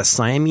 combined with a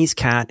Siamese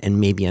cat and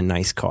maybe a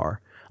nice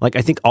car. Like,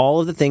 I think all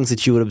of the things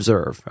that you would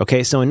observe.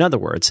 Okay, so in other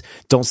words,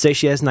 don't say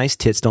she has nice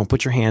tits, don't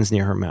put your hands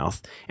near her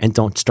mouth, and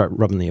don't start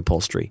rubbing the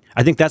upholstery.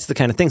 I think that's the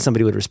kind of thing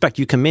somebody would respect.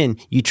 You come in,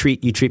 you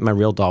treat my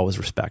real doll with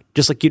respect,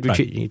 just like you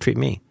treat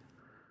me.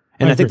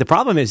 And I think the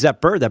problem is that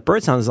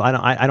bird sounds,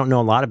 I don't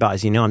know a lot about,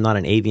 as you know, I'm not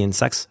an avian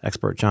sex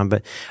expert, John,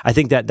 but I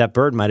think that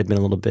bird might have been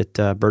a little bit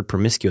bird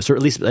promiscuous, or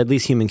at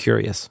least human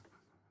curious.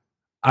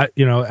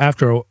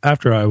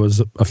 After I was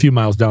a few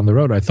miles down the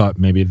road, I thought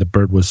maybe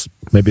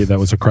that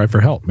was a cry for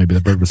help. Maybe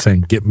the bird was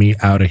saying, "Get me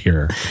out of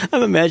here."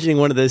 I'm imagining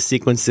one of those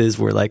sequences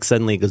where like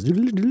suddenly it goes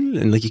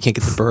and like you can't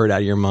get the bird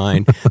out of your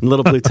mind. And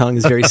Little Blue Tongue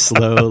is very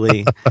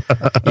slowly.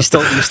 You're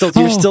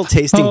still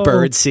tasting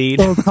bird seed.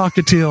 Oh,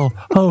 cockatiel!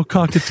 Oh,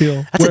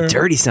 cockatiel! That's a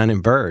dirty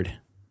sounding bird.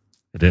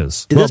 It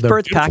is. Do those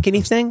birds pack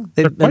anything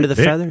under the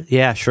feather?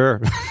 Yeah,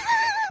 sure.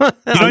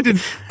 I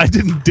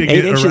didn't dig 8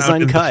 it inches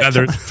around uncut.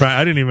 In the feathers.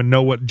 I didn't even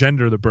know what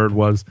gender the bird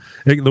was.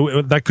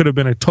 That could have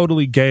been a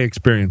totally gay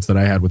experience that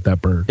I had with that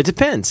bird. It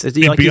depends,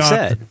 like you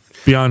said.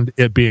 Beyond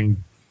it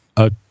being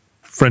a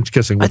French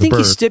kissing with a bird. I think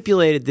you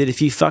stipulated that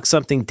if you fuck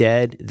something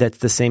dead that's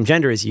the same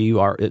gender as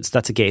you are,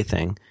 that's a gay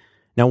thing.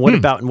 Now, what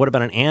about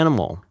an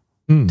animal?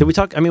 Did we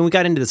talk? I mean, we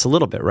got into this a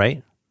little bit,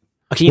 right?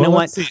 Okay, you know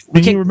what?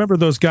 You remember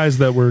those guys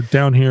that were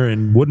down here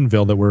in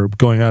Woodinville that were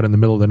going out in the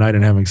middle of the night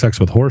and having sex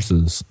with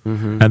horses,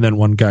 and then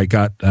one guy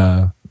died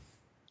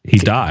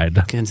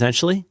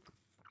consensually.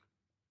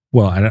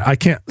 Well, I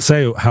can't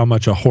say how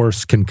much a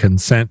horse can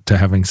consent to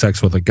having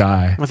sex with a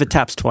guy. What if it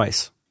taps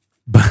twice?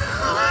 You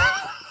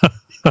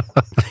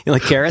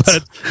like carrots?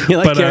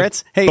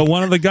 Carrots? Hey, but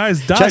one of the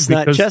guys died.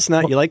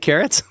 Chestnut. You like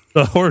carrots?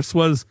 The horse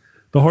was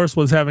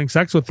having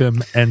sex with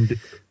him, and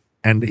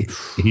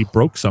he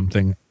broke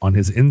something on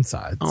his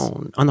insides.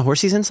 Oh, on the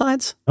horsey's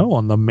insides? Oh,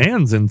 on the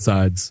man's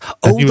insides.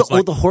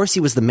 The horsey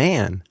was the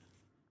man.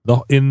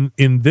 In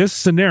this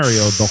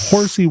scenario, the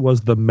horsey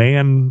was the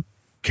man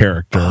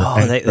character.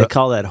 Oh, they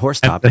call that horse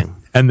topping.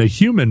 And the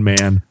human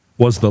man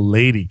was the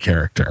lady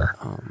character.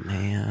 Oh,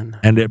 man.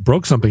 And it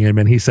broke something in him,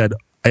 and he said,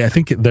 I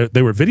think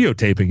they were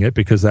videotaping it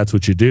because that's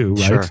what you do,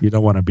 right? Sure. You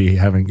don't want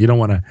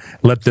to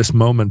let this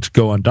moment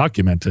go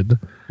undocumented.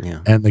 Yeah.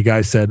 And the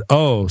guy said,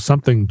 "Oh,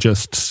 something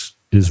just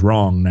is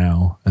wrong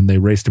now," and they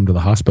raced him to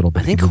the hospital.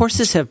 I think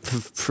horses have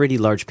pretty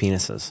large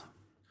penises.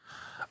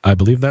 I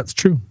believe that's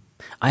true.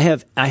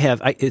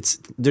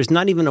 There's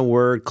not even a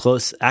word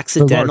close.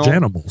 Accidental. They're large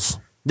animals.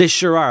 They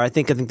sure are. I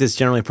think this is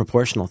generally a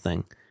proportional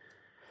thing.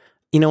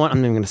 You know what? I'm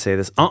not even going to say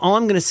this. All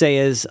I'm going to say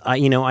is,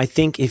 I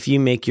think if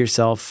you make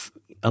yourself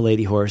a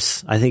lady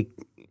horse, I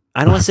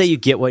don't want to say you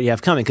get what you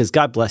have coming, because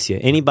God bless you.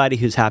 Anybody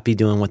who's happy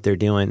doing what they're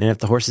doing, and if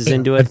the horse is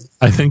into it,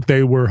 I think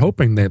they were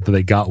hoping that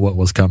they got what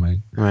was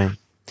coming. Right.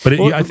 But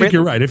I think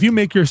you're right. If you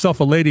make yourself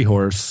a lady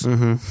horse,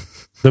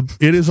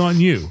 it is on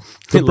you.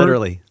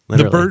 Literally.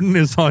 The burden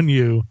is on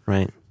you,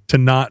 right, to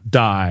not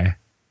die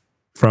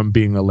from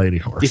being a lady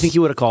horse. Do you think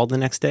you would have called the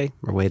next day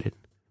or waited?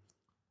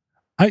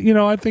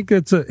 I think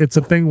it's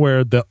a thing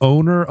where the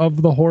owner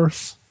of the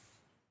horse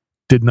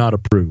did not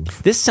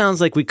approve. This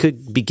sounds like we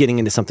could be getting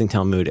into something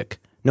Talmudic.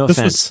 No this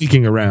offense. Was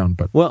sneaking around,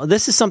 but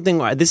this is something.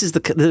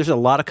 There's a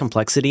lot of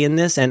complexity in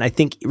this, and I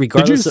think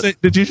regardless.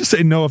 Did you just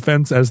say no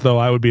offense as though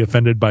I would be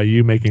offended by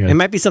you making it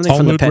might be something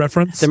Talmud from the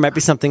reference? There might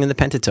be something in the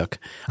Pentateuch.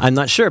 I'm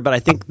not sure, but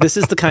I think this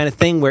is the kind of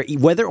thing where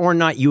whether or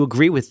not you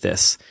agree with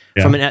this,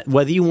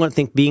 whether you want to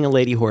think being a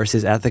lady horse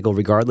is ethical,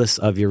 regardless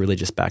of your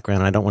religious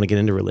background. I don't want to get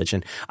into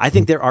religion. I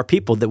think there are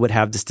people that would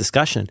have this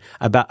discussion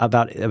about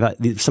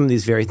some of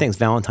these very things.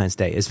 Valentine's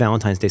Day, is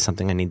Valentine's Day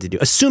something I need to do?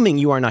 Assuming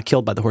you are not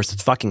killed by the horse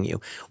that's fucking you,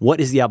 what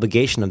is is the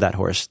obligation of that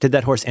horse? Did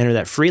that horse enter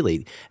that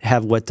freely?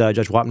 Have what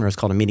Judge Wapner has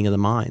called a meeting of the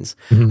minds.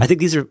 I think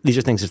these are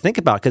things to think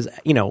about because,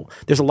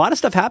 there's a lot of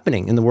stuff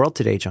happening in the world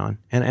today, John.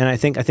 And I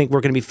think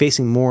we're going to be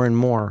facing more and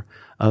more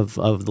of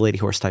the lady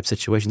horse type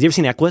situations. You ever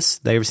seen Equus?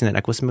 Have you ever seen that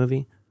Equus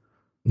movie?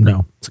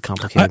 No. It's a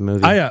complicated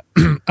movie. I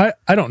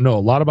don't know a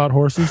lot about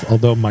horses,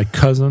 although my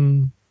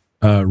cousin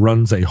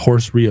runs a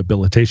horse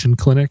rehabilitation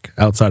clinic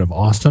outside of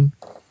Austin.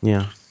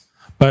 Yeah.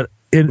 But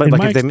in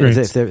my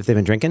experience, if they've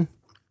been drinking?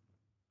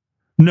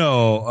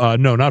 No,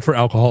 not for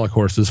alcoholic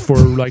horses. For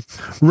like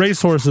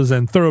race horses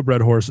and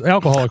thoroughbred horses,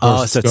 alcoholic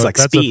horses. Oh, so it's like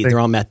speed. They're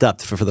all met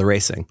up for the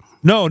racing.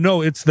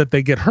 No, it's that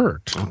they get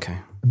hurt. Okay.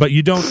 But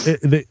you don't.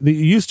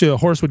 Used to, a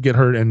horse would get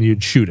hurt and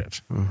you'd shoot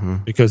it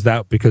because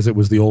it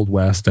was the Old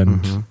West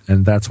and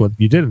that's what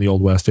you did in the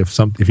Old West. If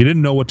you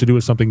didn't know what to do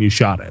with something, you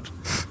shot it.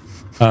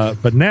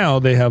 But now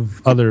they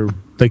have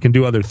they can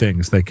do other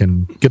things. They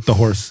can get the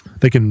horse.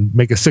 They can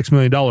make a $6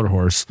 million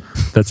horse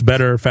that's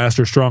better,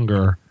 faster,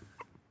 stronger.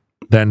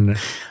 Then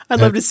I'd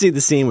love to see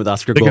the scene with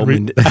Oscar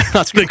Goldman.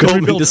 Oscar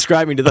Goldman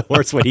describing to the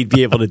horse what he'd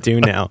be able to do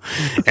now.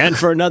 And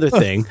for another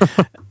thing,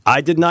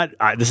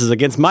 this is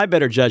against my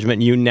better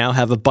judgment. You now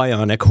have a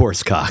bionic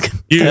horse cock.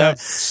 You have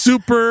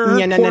super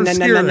horse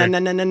hearing.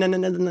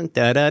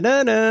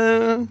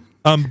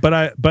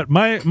 But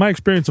my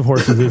experience of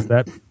horses is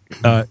that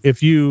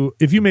if you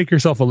make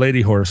yourself a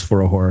lady horse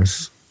for a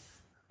horse,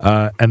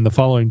 and the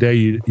following day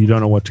you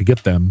don't know what to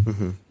get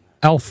them,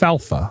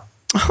 alfalfa.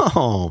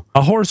 Oh,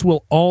 a horse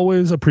will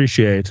always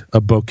appreciate a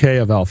bouquet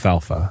of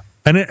alfalfa,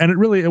 and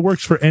it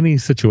works for any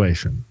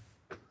situation.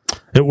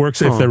 It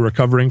works if they're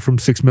recovering from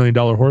 $6 million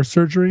horse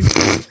surgery.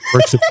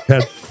 Works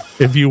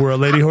if you were a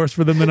lady horse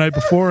for them the night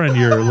before and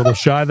you're a little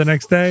shy the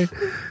next day.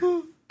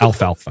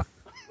 Alfalfa.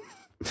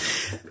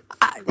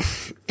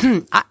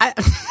 I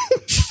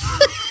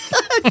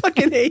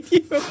fucking hate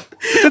you.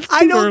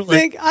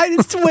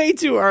 It's way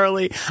too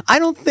early. I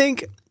don't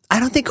think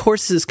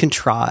horses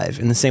contrive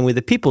in the same way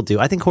that people do.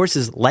 I think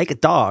horses,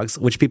 like dogs,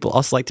 which people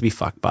also like to be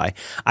fucked by.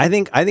 I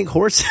think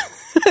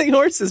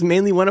horses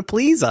mainly want to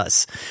please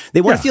us.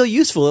 They want to feel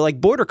useful. They're like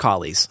border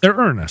collies. They're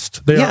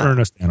earnest. They are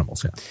earnest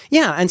animals. Yeah.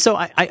 Yeah. And so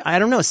I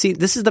don't know. See,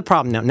 this is the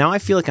problem now. Now I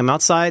feel like I'm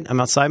outside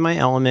my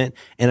element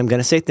and I'm going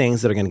to say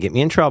things that are going to get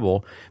me in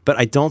trouble. But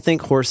I don't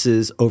think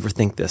horses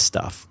overthink this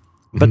stuff.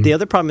 But the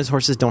other problem is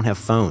horses don't have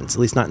phones,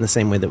 at least not in the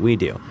same way that we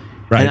do.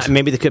 Right. And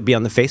maybe they could be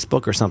on the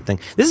Facebook or something.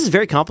 This is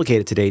very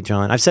complicated today,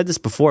 John. I've said this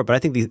before, but I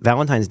think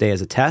Valentine's Day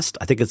is a test.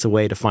 I think it's a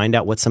way to find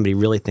out what somebody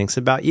really thinks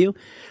about you.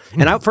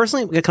 And I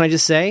personally, can I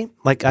just say,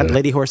 like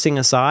lady horsing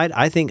aside,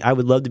 I think I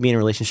would love to be in a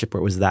relationship where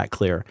it was that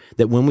clear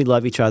that when we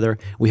love each other,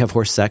 we have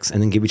horse sex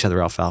and then give each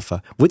other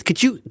alfalfa.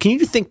 Can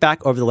you think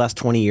back over the last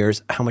 20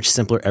 years how much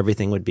simpler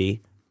everything would be?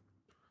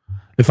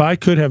 If I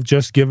could have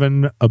just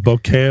given a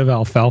bouquet of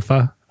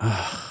alfalfa.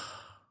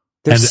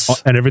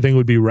 And everything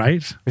would be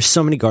right. There's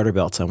so many garter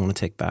belts I want to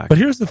take back. But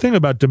here's the thing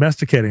about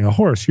domesticating a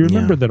horse. You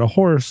remember that a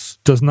horse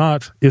is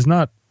not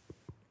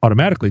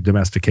automatically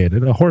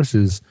domesticated. A horse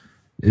is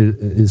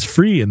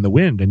free in the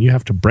wind, and you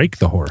have to break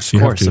the horse.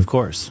 Of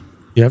course.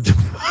 You have to.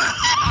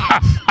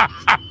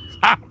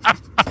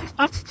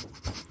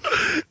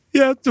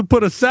 You have to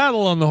put a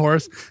saddle on the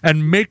horse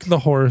and make the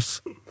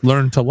horse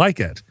learn to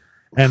like it.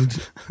 And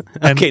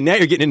okay, now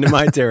you're getting into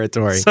my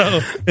territory. So,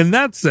 in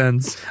that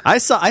sense, I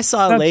saw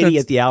a lady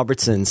at the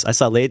Albertsons. I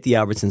saw a lady at the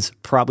Albertsons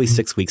probably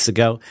 6 weeks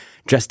ago,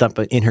 dressed up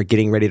in her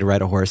getting ready to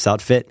ride a horse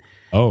outfit.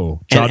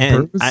 Oh,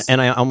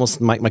 and I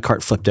almost my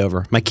cart flipped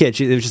over. My kid,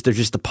 there's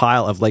just a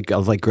pile of like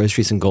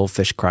groceries and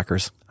goldfish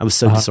crackers. I was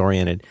so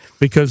disoriented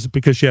because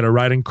she had a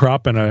riding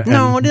crop and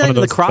not even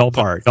the crop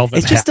part.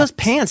 It's just those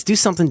pants do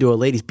something to a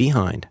lady's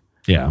behind.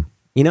 Yeah,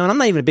 and I'm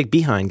not even a big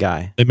behind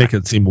guy. They make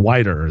it seem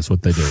wider, is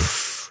what they do.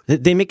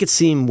 They make it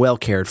seem well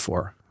cared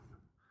for.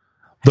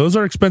 Those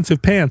are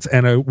expensive pants,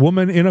 and a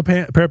woman in a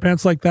pair of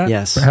pants like that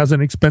has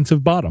an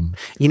expensive bottom.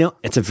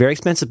 It's a very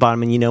expensive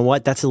bottom, and you know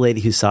what? That's a lady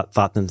who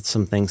thought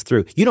some things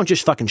through. You don't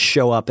just fucking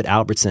show up at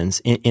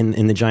Albertsons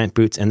in the giant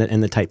boots and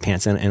the tight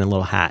pants and a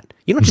little hat.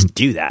 You don't just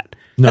do that.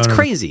 That's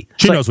crazy.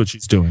 She knows what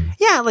she's doing.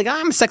 Yeah, like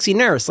I'm a sexy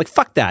nurse. Like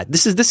fuck that.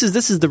 This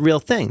is the real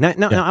thing.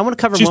 Now I want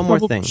to cover one more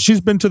thing.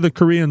 She's been to the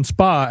Korean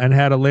spa and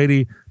had a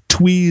lady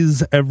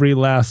tweeze every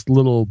last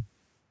little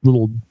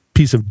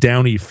piece of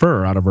downy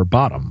fur out of her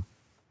bottom.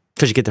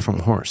 Because you get that from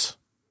a horse.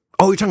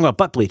 Oh, you're talking about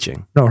butt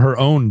bleaching? No, her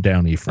own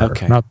downy fur.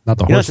 Okay. Not the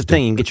horse. That's the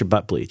thing. You can get your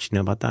butt bleached. You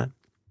know about that?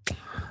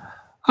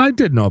 I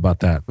did know about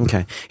that.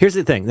 Okay. Here's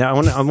the thing. Now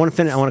I want to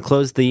finish. I want to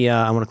close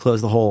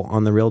the hole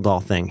on the real doll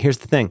thing. Here's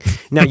the thing.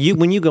 Now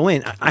when you go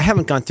in, I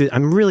haven't gone through. I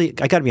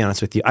got to be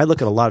honest with you. I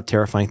look at a lot of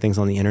terrifying things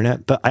on the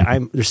internet, but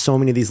there's so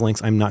many of these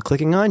links I'm not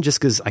clicking on just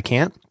because I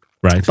can't.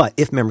 Right. But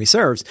if memory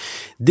serves,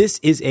 this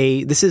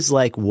is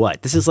like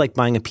what? This is like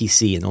buying a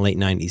PC in the late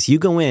 90s. You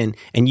go in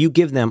and you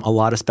give them a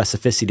lot of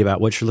specificity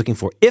about what you're looking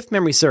for. If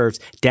memory serves,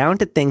 down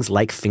to things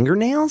like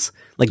fingernails.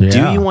 Like,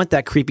 do you want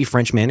that creepy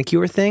French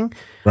manicure thing?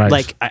 Right.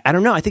 Like, I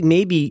don't know. I think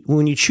maybe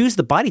when you choose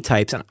the body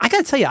types, and I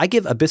got to tell you, I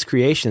give Abyss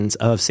Creations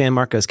of San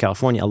Marcos,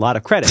 California, a lot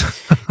of credit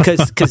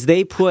because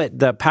they put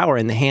the power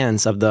in the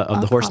hands of the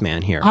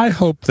horseman here. I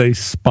hope they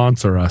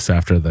sponsor us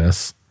after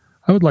this.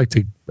 I would like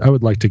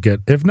to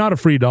get, if not a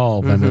free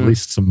doll, then at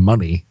least some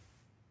money.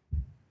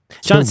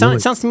 John,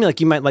 it sounds to me like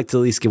you might like to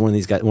at least give one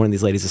of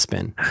these ladies a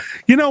spin.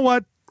 You know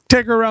what?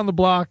 Take her around the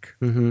block.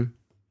 Mm-hmm.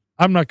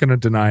 I'm not going to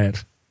deny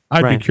it.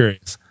 I'd be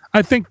curious.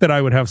 I think that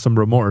I would have some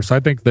remorse. I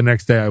think the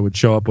next day I would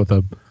show up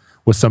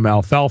with some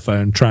alfalfa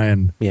and try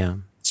and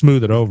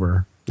smooth it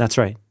over. That's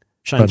right.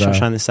 Shine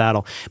the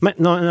saddle.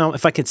 No.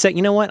 If I could say,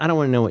 you know what? I don't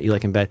want to know what you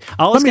like in bed.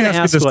 Let me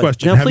ask you this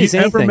question. No, please,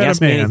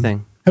 ask me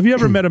anything. Have you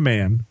ever met a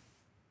man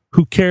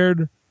who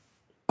cared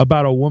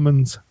about a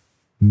woman's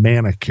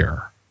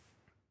manicure?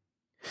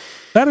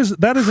 That is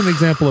an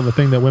example of a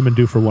thing that women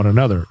do for one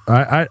another.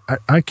 I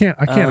can't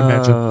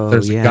imagine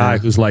there's a guy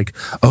who's like,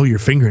 oh, your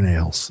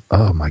fingernails.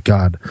 Oh my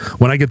God.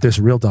 When I get this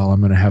real doll,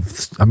 I'm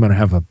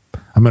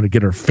gonna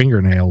get her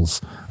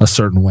fingernails a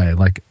certain way.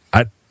 Like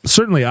I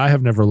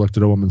have never looked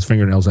at a woman's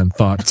fingernails and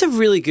thought, that's a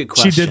really good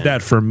question. She did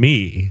that for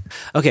me.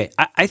 Okay.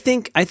 I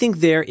think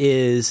there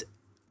is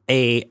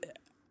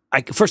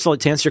first of all,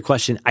 to answer your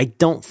question, I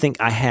don't think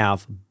I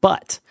have,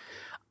 but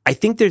I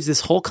think there's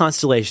this whole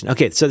constellation.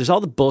 Okay, so there's all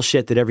the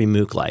bullshit that every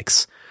mook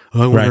likes.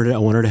 Oh, I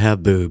want her to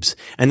have boobs.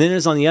 And then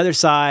there's on the other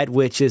side,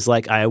 which is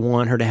like, I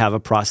want her to have a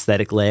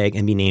prosthetic leg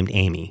and be named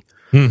Amy.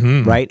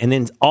 Mm-hmm. Right? And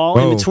then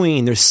in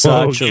between, there's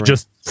such you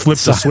just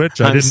flipped the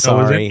switch. I didn't know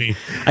it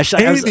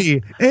was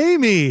Amy.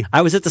 Amy!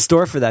 I was at the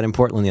store for that in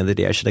Portland the other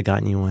day. I should have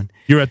gotten you one.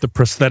 You're at the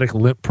prosthetic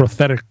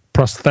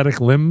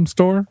limb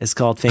store? It's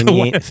called Famey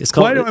Amy.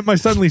 Why am I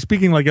suddenly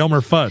speaking like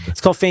Elmer Fudd?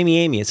 It's called Famey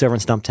Amy. It's over in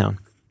Stumptown.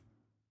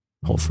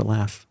 Hold for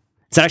laugh.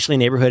 It's actually a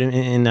neighborhood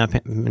in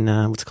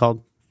what's it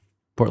called?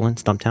 Portland,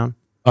 Stumptown.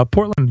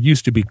 Portland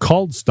used to be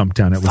called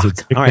Stumptown. It was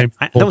its nickname.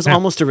 All right. That was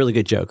almost a really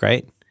good joke,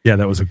 right? Yeah,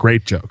 that was a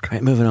great joke. All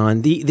right, moving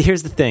on.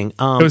 Here's the thing.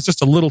 It was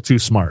just a little too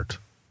smart.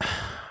 All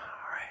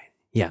right.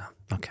 Yeah.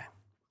 Okay.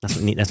 That's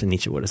what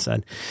Nietzsche would have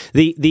said.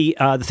 The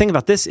thing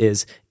about this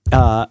is,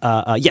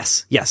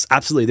 yes,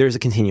 absolutely. There's a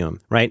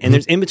continuum, right? And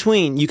there's in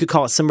between. You could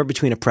call it somewhere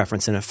between a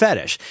preference and a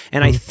fetish.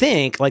 And I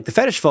think like the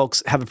fetish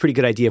folks have a pretty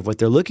good idea of what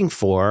they're looking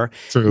for.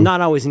 True.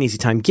 Not always an easy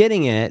time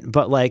getting it,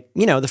 but like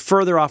the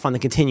further off on the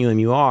continuum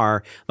you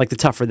are, like the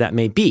tougher that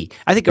may be.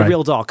 I think a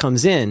real doll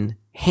comes in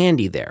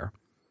handy there.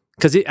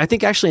 Because I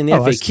think actually in the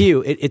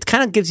FAQ, it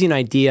kind of gives you an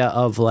idea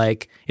of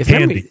like if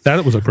handy.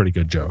 That was a pretty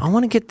good joke. I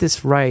want to get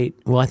this right.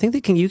 Well, I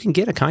think you can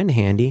get a kind of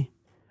handy.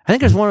 I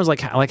think there's one that was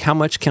like how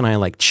much can I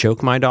like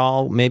choke my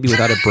doll maybe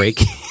without a break?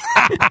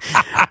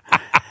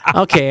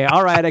 Okay,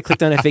 all right. I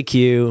clicked on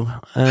FAQ.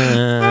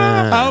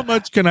 How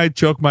much can I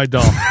choke my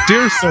doll,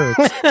 dear sirs?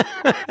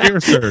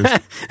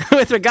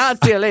 With regards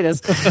to your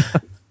latest,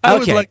 I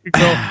would like to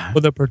go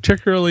with a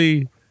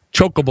particularly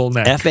chokeable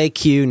neck.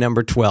 FAQ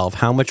number 12.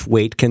 How much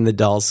weight can the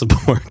doll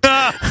support?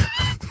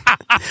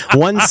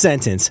 One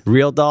sentence.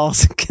 Real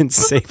dolls can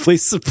safely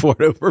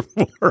support over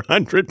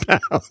 400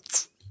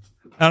 pounds.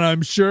 And I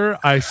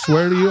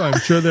swear to you, I'm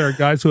sure there are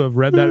guys who have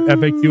read that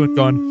FAQ and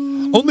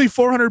gone, only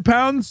 400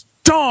 pounds?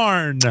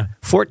 Darn!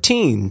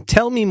 14.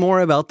 Tell me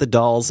more about the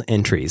doll's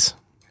entries.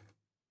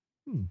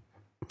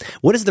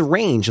 What is the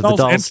range of the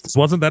doll's...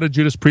 Wasn't that a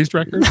Judas Priest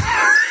record?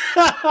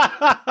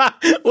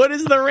 What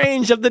is the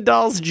range of the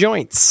doll's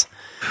joints?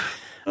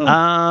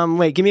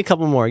 Wait, give me a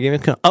couple more.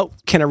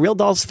 Can a real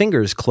doll's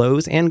fingers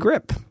close and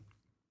grip?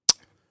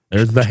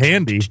 There's the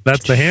handy.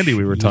 That's the handy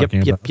we were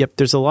talking about. Yep.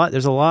 There's a lot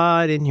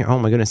in here. Oh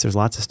my goodness, there's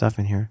lots of stuff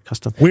in here.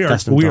 We are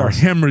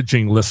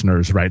hemorrhaging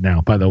listeners right now,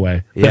 by the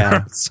way. Yeah. There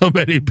are so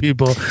many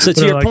people. So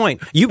to your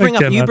point, you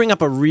bring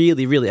up a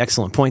really, really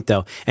excellent point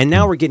though. And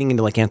now we're getting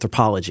into like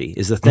anthropology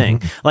is the thing.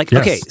 Mm-hmm. Like,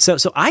 yes. Okay,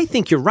 so I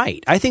think you're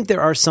right. I think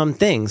there are some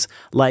things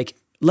like,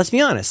 let's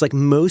be honest, like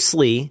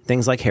mostly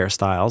things like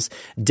hairstyles,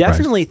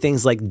 definitely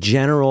things like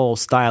general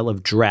style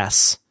of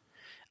dress.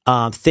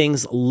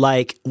 Things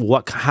like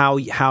how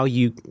you,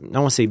 I don't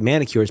want to say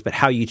manicures, but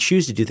how you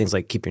choose to do things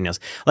like keep your nails.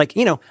 Like,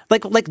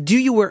 like do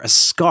you wear a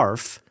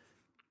scarf?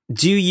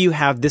 Do you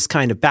have this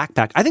kind of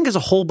backpack? I think there's a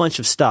whole bunch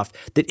of stuff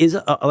that is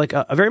like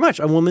a very much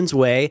a woman's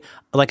way,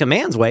 like a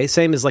man's way,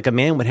 same as like a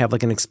man would have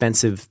like an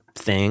expensive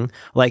thing,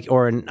 like,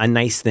 or a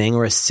nice thing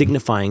or a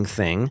signifying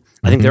thing.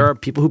 I think there are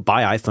people who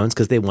buy iPhones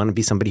because they want to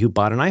be somebody who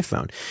bought an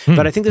iPhone.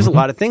 But I think there's a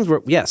lot of things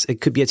where, yes,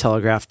 it could be a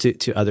telegraph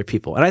to other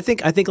people. And I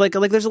think like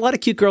there's a lot of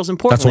cute girls in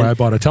Portland. That's why I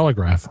bought a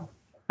telegraph.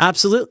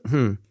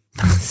 Absolutely.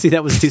 See,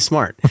 that was too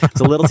smart.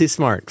 It's a little too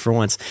smart for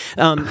once.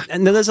 And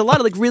then there's a lot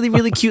of like really,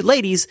 really cute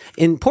ladies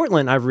in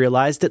Portland. I've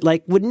realized that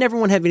like would never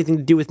want to have anything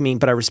to do with me,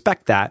 but I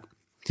respect that.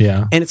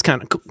 Yeah. And it's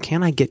kind of,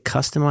 can I get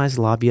customized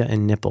labia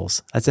and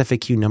nipples? That's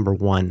FAQ number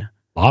 1.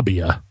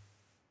 Labia?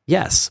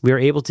 Yes, we are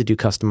able to do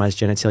customized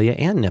genitalia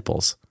and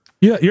nipples.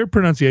 Yeah, your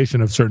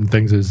pronunciation of certain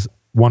things is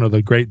one of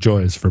the great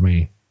joys for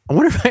me. I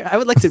wonder if I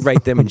would like to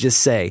write them and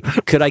just say,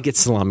 could I get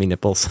salami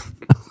nipples?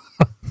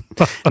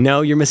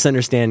 No, you're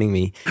misunderstanding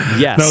me.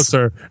 Yes. No,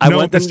 sir.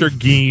 No, Mr.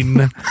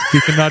 Geen.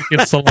 You cannot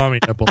get salami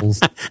nipples.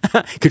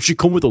 Could she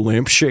come with a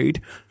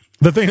lampshade?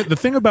 The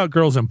thing about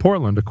girls in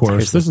Portland, of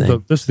course, this is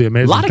the amazing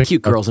thing. A lot of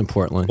cute girls in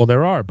Portland. Well,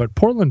 there are, but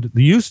Portland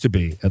used to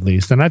be, at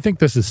least, and I think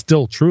this is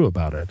still true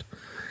about it.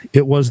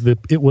 It was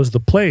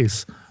the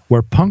place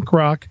where punk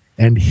rock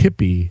and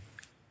hippie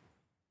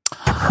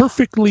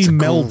perfectly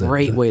melded.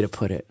 Great way to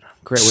put it.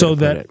 So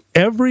that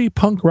every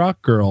punk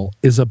rock girl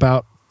is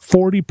about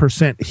 40%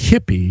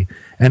 hippie,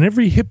 and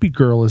every hippie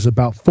girl is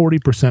about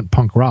 40%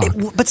 punk rock.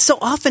 But so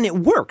often it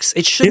works.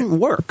 It shouldn't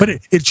work. But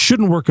it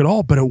shouldn't work at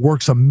all, but it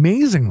works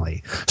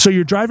amazingly. So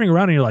you're driving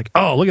around and you're like,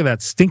 oh, look at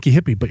that stinky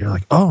hippie. But you're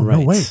like, oh,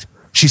 no, wait.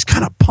 She's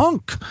kind of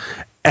punk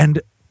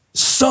and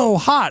so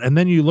hot. And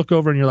then you look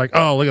over and you're like,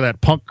 oh, look at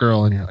that punk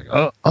girl. And you're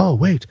like, oh,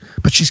 wait.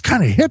 But she's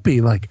kind of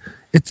hippie. Like,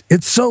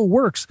 it so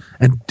works.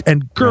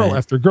 And girl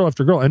after girl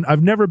after girl. And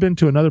I've never been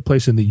to another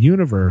place in the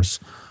universe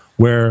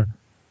where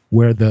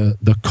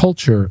the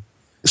culture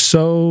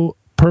so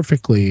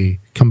perfectly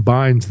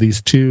combines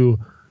these two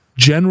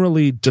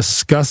generally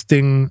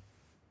disgusting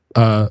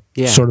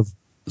sort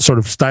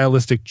of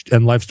stylistic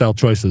and lifestyle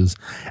choices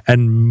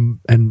and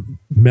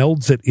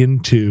melds it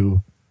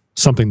into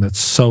something that's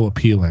so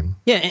appealing.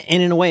 Yeah,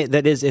 and in a way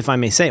that is, if I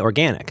may say,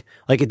 organic.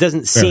 Like, it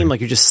doesn't seem like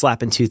you're just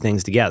slapping two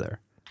things together.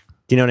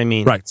 Do you know what I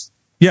mean? Right.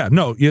 Yeah,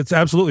 no, it's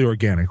absolutely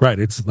organic. Right.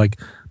 It's like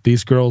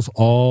these girls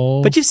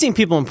all... But you've seen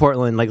people in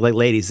Portland, like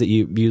ladies that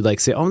you like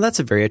say, oh, that's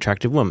a very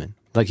attractive woman.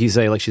 Like you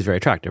say, like she's very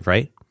attractive,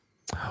 right?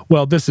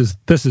 Well, this is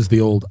the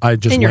old. I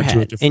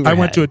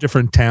went to a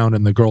different town,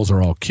 and the girls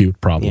are all cute.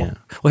 Problem. Yeah.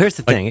 Well, here's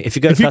the thing: if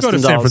you go to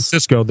San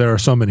Francisco, there are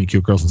so many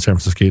cute girls in San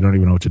Francisco. You don't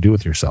even know what to do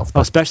with yourself.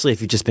 Oh, especially if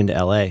you've just been to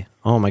L.A.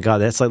 Oh my God,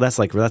 that's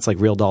like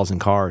Real Dolls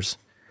and Cars,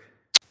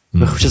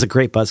 which is a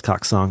great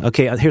Buzzcock song.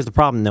 Okay, here's the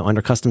problem though.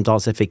 Under Custom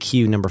Dolls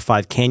FAQ number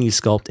 5, can you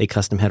sculpt a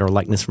custom head or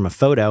likeness from a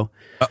photo?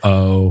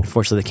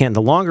 Unfortunately, they can't.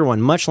 The longer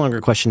one, much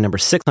longer question number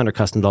 6 under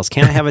Custom Dolls: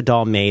 can I have a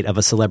doll made of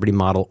a celebrity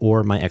model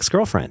or my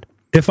ex-girlfriend?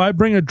 If I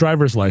bring a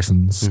driver's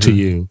license to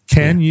you,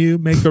 can you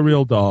make a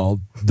real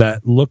doll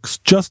that looks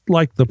just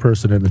like the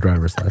person in the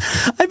driver's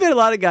license? I bet a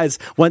lot of guys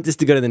want this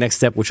to go to the next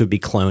step, which would be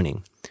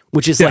cloning.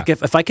 Which is like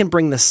if I can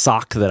bring the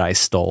sock that I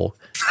stole,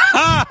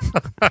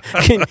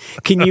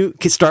 can you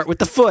start with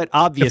the foot?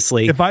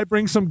 Obviously, if I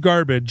bring some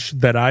garbage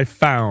that I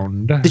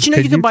found, did you know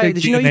you can buy?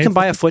 Did you know you can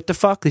buy a foot to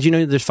fuck? Did you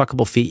know there's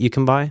fuckable feet you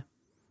can buy?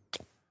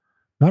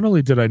 Not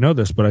only did I know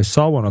this, but I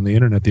saw one on the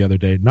internet the other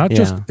day.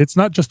 It's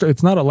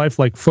not a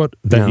lifelike foot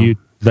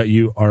that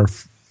you are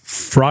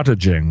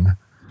frottaging.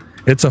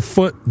 It's a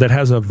foot that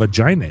has a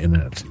vagina in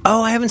it.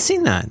 Oh, I haven't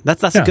seen that.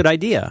 That's a good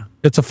idea.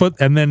 It's a foot,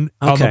 and then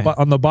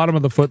on the bottom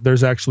of the foot,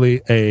 there's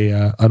actually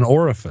an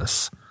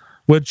orifice.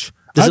 Which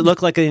does it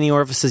look like any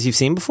orifices you've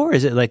seen before?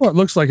 Is it like? Well, it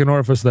looks like an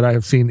orifice that I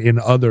have seen in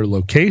other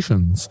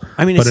locations.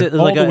 I mean, but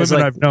all the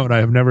women I've known, I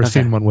have never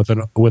seen one with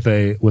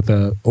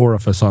a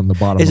orifice on the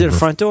bottom. Is it a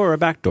front door or a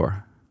back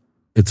door?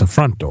 It's a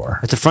front door.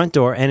 It's a front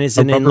door, and it's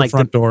in like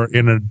front door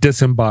in a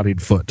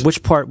disembodied foot.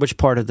 Which part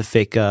of the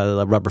fake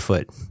rubber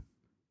foot?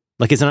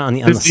 Like, is it on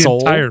the sole?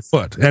 The entire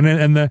foot,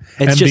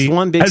 it's just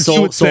one big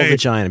soul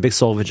vagina, big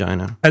soul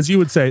vagina. As you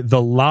would say,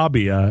 the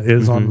labia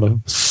is on the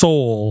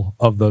sole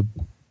of the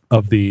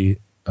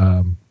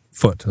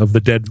foot of the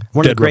dead.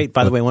 One of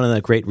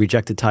the great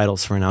rejected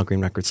titles for an Al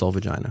Green record, soul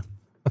vagina.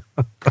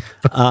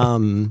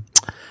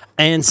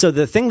 And so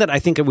the thing that I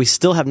think we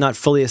still have not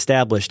fully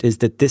established is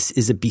that this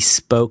is a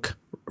bespoke.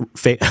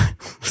 Let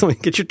me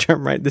get your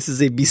term right. This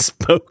is a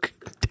bespoke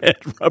dead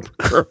rubber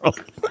girl.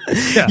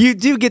 Yeah. You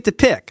do get to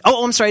pick.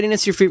 Oh, I'm sorry, I didn't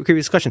answer your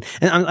previous question,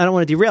 and I don't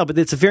want to derail, but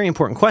it's a very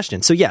important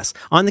question. So yes,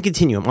 on the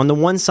continuum, on the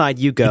one side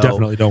you go. You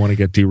definitely don't want to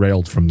get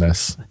derailed from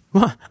this.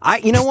 Well,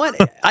 you know what,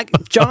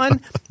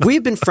 John,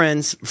 we've been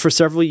friends for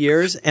several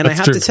years, and I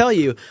have to tell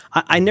you,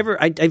 I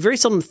very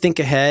seldom think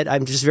ahead.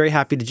 I'm just very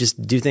happy to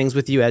just do things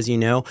with you, as you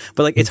know.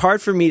 But it's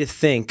hard for me to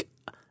think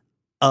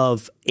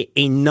of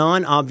a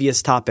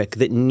non-obvious topic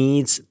that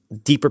needs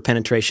deeper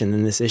penetration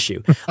than this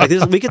issue. Like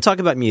we could talk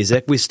about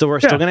music. We're still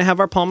going to have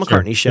our Paul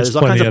McCartney show. There's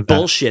all kinds of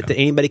bullshit that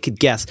anybody could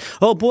guess.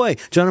 Oh boy,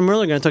 John and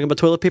Merle are going to talk about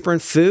toilet paper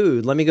and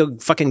food. Let me go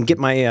fucking get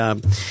my.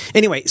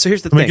 Anyway, so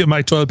here's the thing. Let me get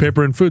my toilet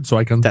paper and food so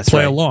I can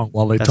play along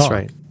while they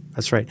talk.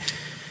 That's right.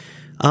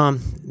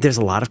 There's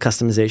a lot of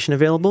customization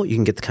available. You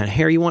can get the kind of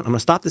hair you want. I'm going to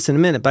stop this in a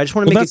minute, but I just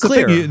want to make it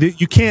clear.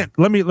 You can't.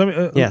 Let me.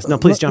 Yes. No.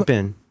 Please jump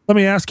in. Let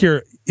me ask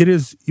here. It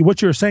is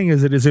what you're saying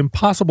is it is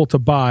impossible to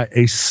buy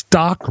a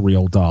stock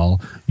real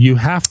doll. You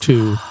have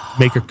to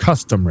make a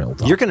custom real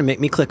doll. You're going to make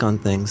me click on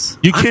things.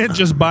 You can't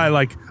just buy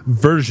like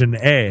version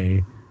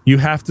A. You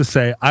have to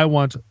say I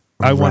want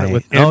it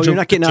with. You're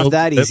not getting off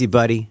that easy,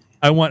 buddy.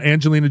 I want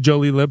Angelina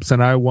Jolie lips,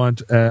 and I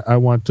want Oh,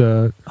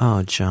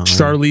 John.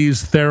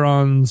 Charlize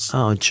Theron's.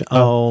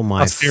 Oh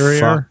my posterior.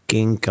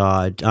 fucking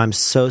God! I'm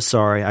so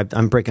sorry.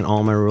 I'm breaking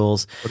all my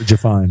rules. What did you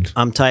find?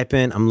 I'm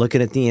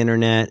looking at the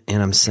internet,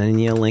 and I'm sending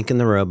you a link in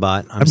the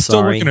robot. I'm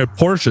still sorry. looking at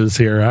Porsches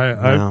here.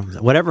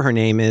 Whatever her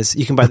name is,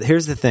 you can buy.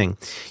 Here's the thing: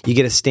 you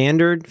get a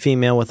standard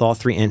female with all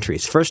 3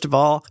 entries. First of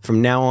all,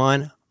 from now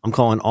on, I'm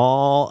calling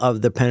all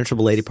of the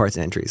penetrable lady parts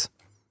entries.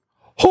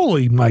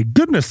 Holy my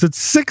goodness! It's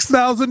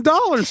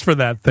 $6,000 for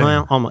that thing.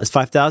 Well, almost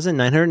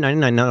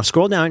 $5,999. Now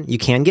scroll down. You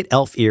can get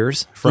elf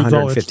ears for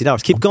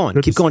 $150. Keep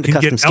going. Keep going to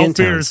custom skin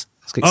tones.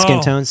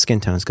 Skin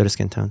tones. Go to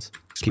skin tones.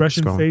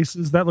 Expression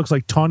faces. That looks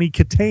like Tawny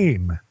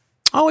Katane.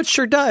 Oh, it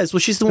sure does. Well,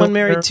 she's the one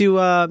married to.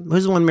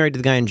 Who's the one married to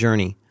the guy in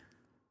Journey?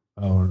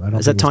 Oh, I don't.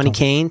 Is that Tawny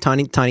Kane?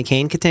 Tawny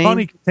Kane Katane?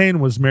 Tawny Katane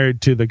was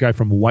married to the guy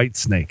from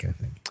Whitesnake, I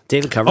think.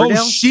 David Coverdale.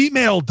 Oh,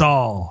 She-Male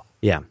Doll.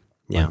 Yeah.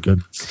 Yeah. My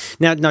goodness.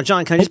 Now,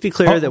 John, can I just be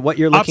clear that what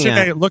you're looking option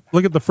at? A,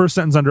 look at the first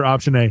sentence under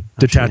option A.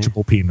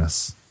 Detachable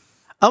penis.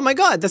 Oh my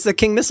God, that's the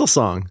King Missile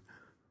song.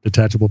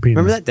 Detachable penis.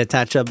 Remember that?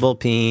 Detachable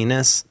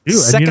penis. Ew,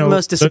 Second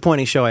most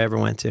disappointing show I ever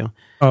went to.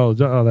 Oh,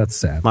 that's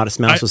sad. Modest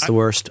Mouse was the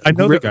worst. I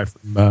know the guy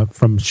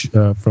from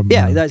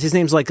yeah, his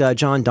name's like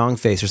John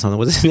Dongface or something.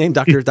 What's his name?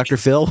 Dr.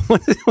 Phil?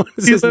 What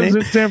is he his lives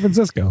name? in San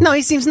Francisco. No,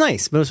 he seems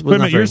nice. But Wait a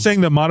minute, you're saying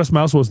that Modest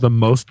Mouse was the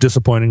most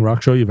disappointing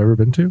rock show you've ever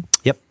been to?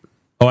 Yep.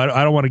 Oh,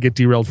 I don't want to get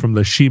derailed from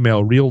the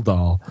She-Male Real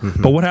Doll.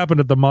 Mm-hmm. But what happened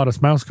at the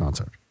Modest Mouse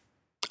concert?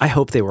 I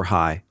hope they were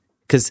high.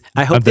 Because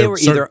I hope they were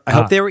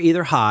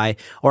either high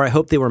or I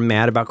hope they were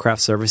mad about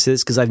craft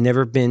services because I've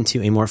never been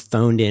to a more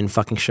phoned in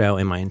fucking show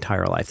in my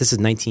entire life. This is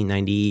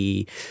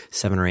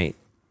 1997 or 8.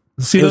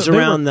 See, it was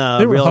around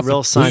the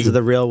real signs of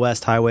the Real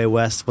West, Highway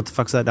West. What the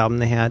fuck's that album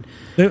they had?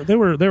 They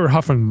were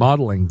huffing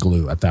modeling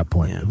glue at that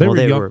point. Yeah. They were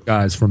young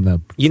guys from the.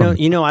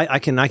 I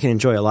can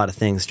enjoy a lot of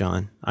things,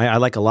 John. I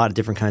like a lot of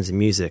different kinds of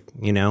music.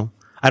 You know,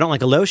 I don't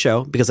like a low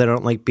show because I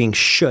don't like being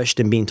shushed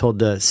and being told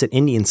to sit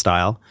Indian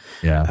style.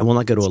 Yeah, I will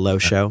not go to a low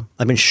show.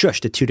 I've been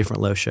shushed at 2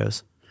 different low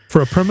shows.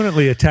 For a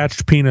permanently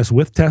attached penis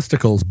with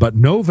testicles but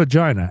no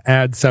vagina,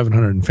 add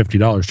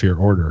 $750 to your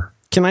order.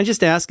 Can I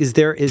just ask, is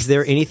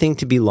there anything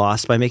to be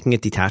lost by making it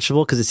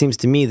detachable? Because it seems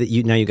to me that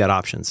you got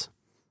options.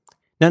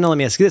 Now, let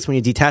me ask you this. When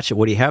you detach it,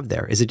 what do you have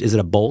there? Is it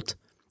a bolt?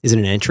 Is it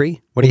an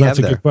entry? What do you have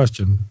there? That's a good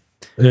question.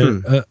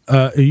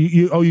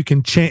 You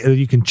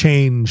can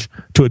change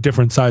to a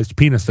different sized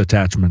penis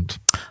attachment.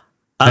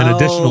 And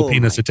additional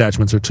penis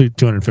attachments are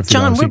 $250.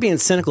 John, we're being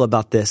cynical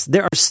about this.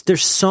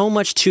 There's so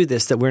much to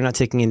this that we're not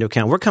taking into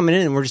account. We're coming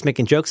in and we're just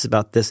making jokes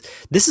about this.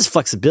 This is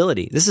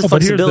flexibility. This is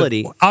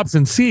flexibility.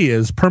 Option C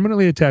is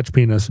permanently attached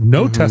penis,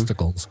 no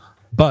testicles,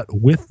 but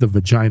with the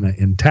vagina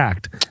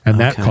intact,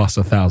 and that costs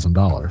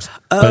 $1,000.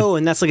 Oh,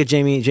 and that's like a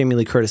Jamie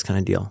Lee Curtis kind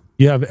of deal.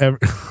 You have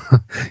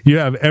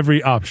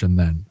every option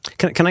then.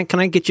 Can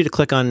I get you to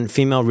click on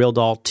Female Real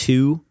Doll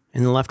 2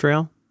 in the left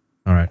rail?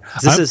 All right.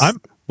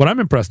 What I'm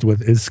impressed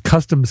with is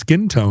custom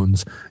skin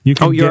tones. You're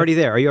already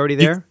there. Are you already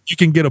there? You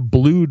can get a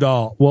blue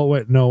doll. Well,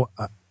 wait, no.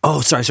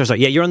 Sorry.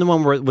 Yeah, you're on the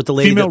one with the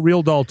lady. Female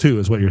Real Doll 2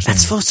 is what you're saying.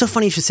 That's so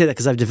funny you should say that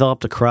because I've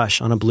developed a crush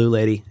on a blue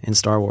lady in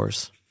Star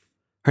Wars.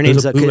 Her name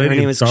is I think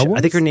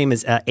her name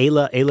is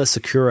Ayla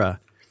Secura.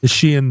 Is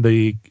she in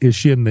the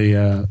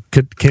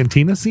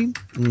cantina scene?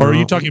 No. Or are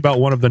you talking about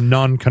one of the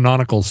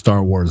non-canonical Star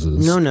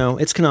Warses? No,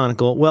 it's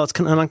canonical. Well, it's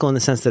canonical in the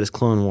sense that it's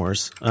Clone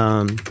Wars.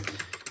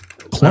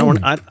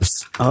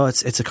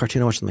 It's a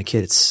cartoon I watched with my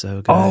kid. It's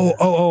so good.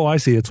 Oh, I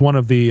see. It's one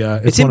of the. I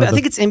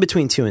think it's in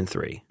between 2 and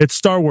 3. It's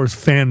Star Wars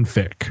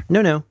fanfic.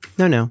 No.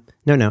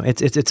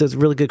 It's a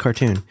really good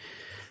cartoon.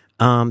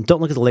 Don't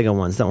look at the Lego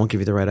ones. That won't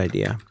give you the right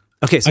idea.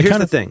 Okay, so here's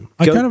the thing.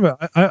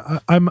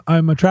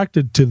 I'm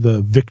attracted to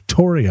the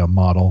Victoria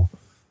model,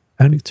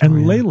 and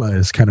Layla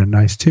is kind of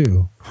nice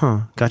too. Huh?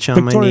 Got you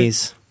on my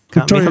knees.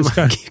 Got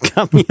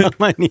me on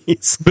my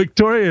knees.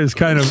 Victoria is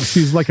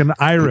she's like an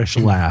Irish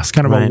lass,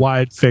 kind of a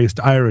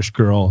wide-faced Irish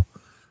girl,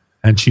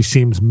 and she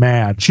seems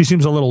mad. She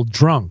seems a little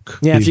drunk.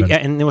 Yeah,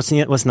 and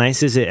what's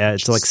nice is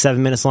it's like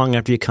 7 minutes long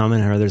after you come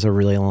in her. There's a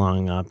really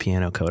long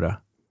piano coda.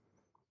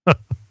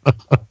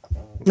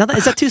 Now,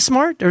 is that too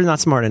smart or not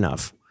smart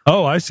enough?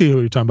 Oh, I see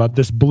who you're talking about.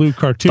 This blue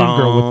cartoon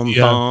girl with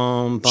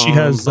the. She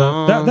has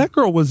that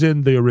girl was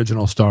in the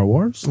original Star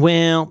Wars.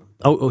 Well,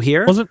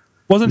 here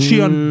wasn't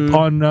she on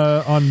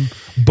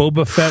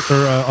Boba Fett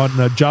or on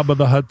Jabba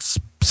the Hutt's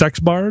sex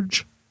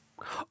barge?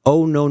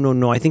 Oh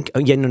no! I think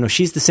no.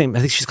 She's the same. I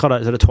think she's called.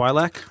 Is it a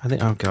Twi'lek? I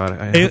think. Oh god,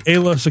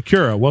 Ayla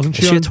Secura wasn't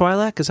she? Is she a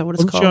Twi'lek? Is that what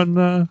it's called?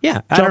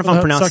 Yeah, I don't know if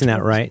I'm pronouncing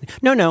that right.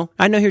 No.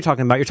 I know who you're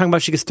talking about. You're talking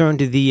about she gets thrown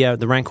to the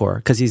Rancor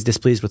because he's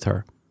displeased with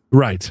her.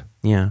 Right.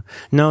 Yeah.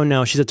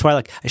 No. She's a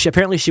Twi'lek.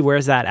 Apparently, she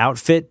wears that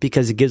outfit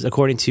because it gives,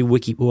 according to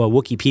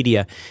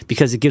Wikipedia,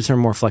 because it gives her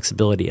more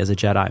flexibility as a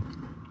Jedi.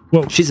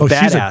 Well, she's a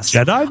badass. She's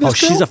a Jedi.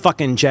 She's a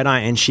fucking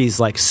Jedi, and she's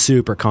like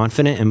super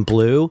confident and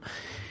blue.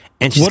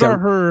 And what are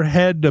her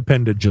head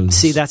appendages?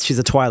 See, she's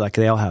a Twi'lek.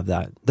 They all have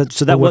that.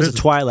 So that was a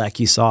Twi'lek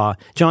you saw.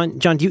 John,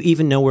 do you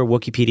even know where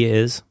Wikipedia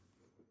is?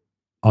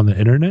 On the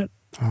internet?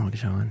 Oh,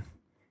 John.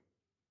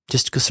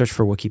 Just go search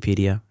for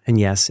Wikipedia. And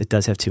yes, it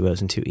does have 2 O's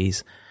and 2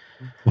 E's.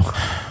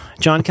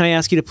 John, can I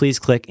ask you to please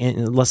click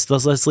and let's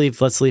leave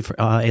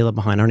Ayla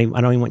behind. I don't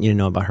even want you to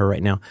know about her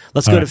right now.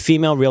 Let's go to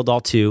female real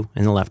doll 2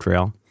 in the left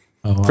rail.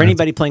 For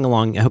anybody playing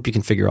along, I hope you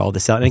can figure all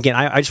this out. And again,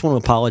 I just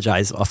want to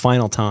apologize a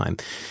final time.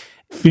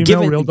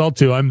 Female real doll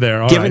 2, I'm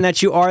there. Given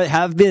that you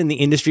have been the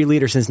industry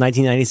leader since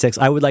 1996,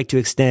 I would like to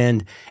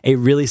extend a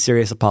really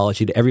serious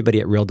apology to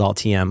everybody at Real Doll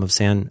TM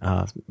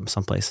of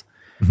someplace.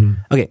 Mm-hmm.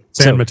 Okay,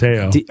 San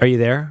Mateo. Are you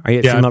there? Are you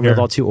at female real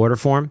doll 2 order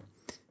form?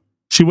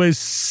 She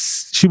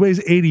weighs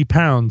 80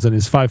 pounds and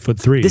is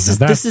 5'3". This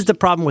is the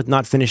problem with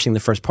not finishing the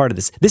first part of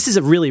this. This is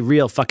a really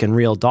real fucking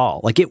real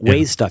doll. Like it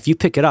weighs stuff. You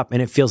pick it up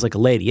and it feels like a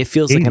lady. It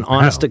feels like an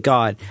honest to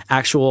God,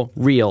 actual,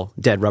 real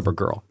dead rubber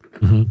girl.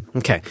 Mm-hmm.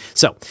 Okay,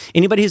 so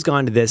anybody who's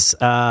gone to this,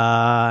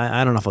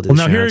 I don't know if I'll do this.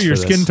 Well, now here are your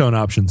skin tone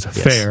options: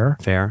 fair,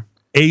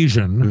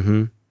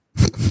 Asian,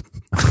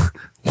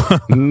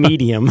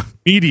 medium,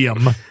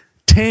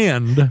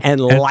 tanned, and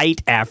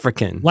light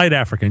African. Light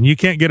African. You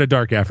can't get a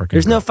dark African.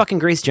 There's no fucking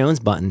Grace Jones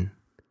button.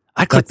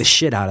 I click the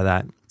shit out of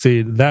that.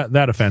 See,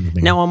 that offends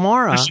me. Now,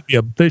 Amara,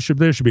 there should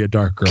be a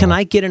dark girl. Can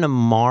I get an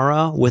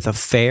Amara with a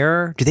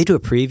fair? Do they do a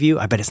preview?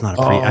 I bet it's not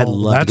a preview. I'd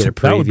love to get a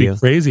preview. That would be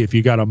crazy if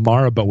you got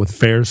Amara but with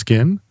fair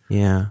skin.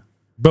 Yeah.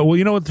 But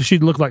you know what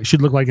she'd look like?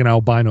 She'd look like an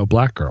albino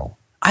black girl.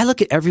 I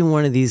look at every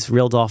one of these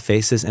real doll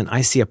faces and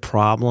I see a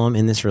problem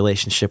in this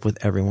relationship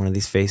with every one of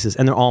these faces,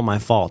 and they're all my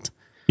fault.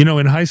 You know,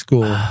 in high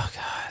school,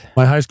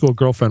 my high school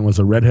girlfriend was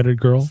a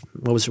redheaded girl.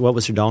 What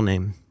was her doll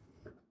name?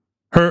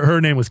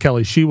 Her name was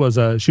Kelly. She was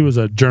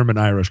a German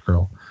Irish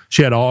girl.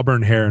 She had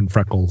auburn hair and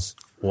freckles.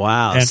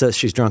 Wow. And so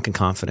she's drunk and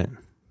confident.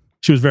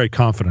 She was very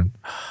confident.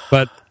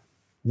 But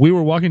we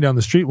were walking down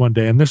the street one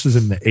day, and this is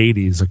in the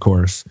 80s, of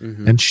course,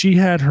 and she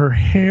had her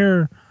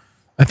hair,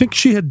 I think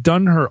she had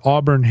done her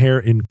auburn hair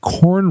in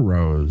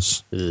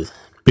cornrows. Ugh.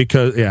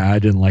 Because, I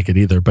didn't like it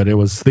either, but it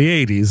was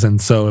the 80s,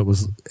 and so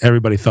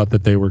everybody thought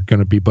that they were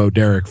going to be Bo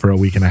Derek for a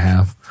week and a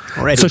half.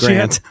 Alrighty, so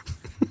Grant.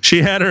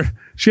 She had her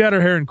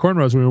hair in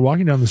cornrows. We were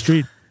walking down the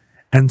street,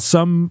 and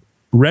some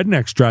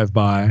rednecks drive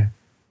by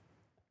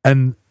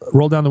and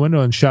roll down the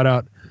window and shout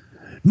out,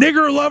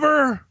 "Nigger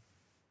lover!"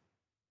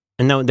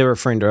 And no, they were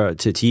referring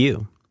to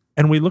you.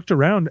 And we looked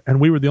around,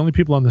 and we were the only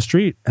people on the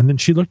street. And then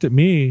she looked at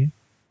me,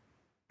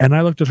 and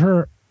I looked at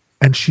her,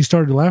 and she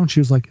started to laugh. And she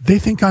was like, "They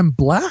think I'm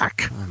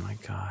black." Oh my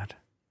God!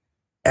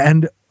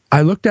 And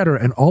I looked at her,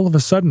 and all of a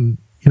sudden,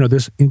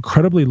 this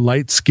incredibly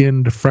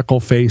light-skinned,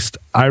 freckle-faced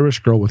Irish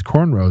girl with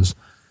cornrows,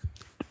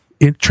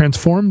 it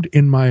transformed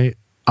in my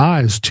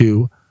eyes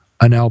to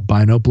an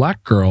albino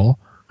black girl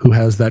who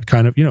has that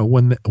kind of,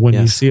 when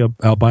you see a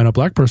albino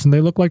black person,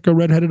 they look like a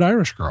redheaded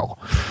Irish girl.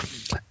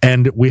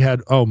 And we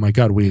had, oh my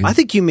God, I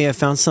think you may have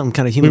found some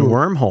kind of human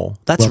wormhole.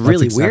 That's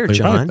really weird,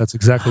 John. Right. That's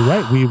exactly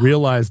right. We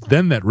realized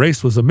then that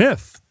race was a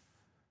myth.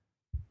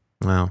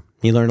 Wow.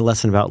 You learned a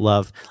lesson about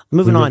love.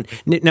 Moving on.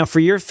 Now, for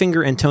your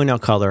finger and toenail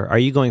color, are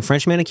you going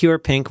French manicure,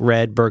 pink,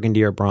 red,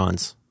 burgundy, or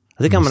bronze?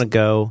 I think I'm going to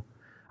go,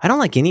 I don't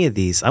like any of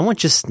these. I want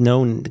just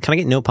can I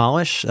get no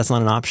polish? That's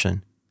not an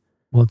option.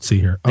 Let's see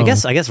here. I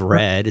guess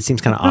red. It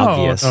seems kind of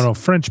obvious. No,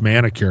 French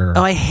manicure.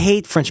 Oh, I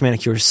hate French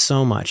manicure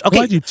so much. Okay,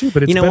 well, I do too,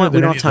 but it's you know what? We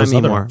don't have time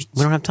anymore.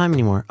 We don't have time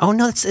anymore. Oh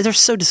no, they're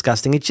so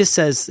disgusting. It just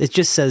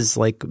says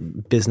like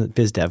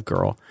biz dev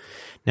girl.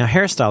 Now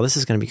hairstyle. This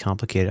is going to be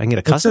complicated. I can get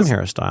a custom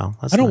hairstyle.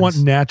 I don't want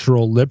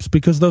natural lips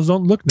because those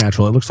don't look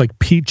natural. It looks like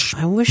peach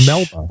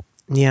Melba.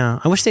 Yeah,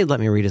 I wish they'd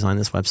let me redesign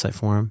this website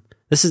for them.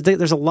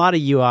 There's a lot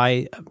of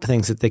UI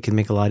things that they could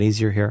make a lot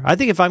easier here. I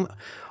think if I'm,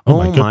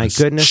 oh my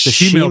goodness, the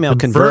Shemale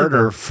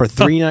converter for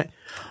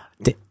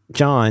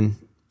John,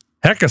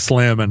 hecka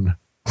slamming,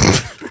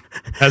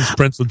 as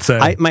Prince would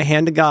say. My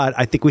hand to God,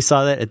 I think we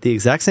saw that at the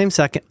exact same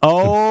second.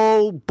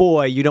 Oh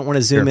boy, you don't want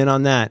to zoom in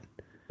on that.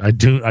 I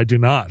do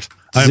not.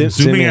 I'm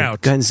zooming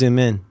out. Go ahead and zoom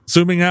in.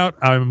 Zooming out.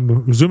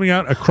 I'm zooming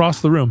out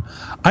across the room.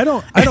 I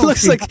don't. It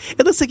looks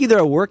like either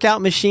a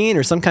workout machine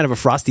or some kind of a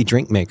frosty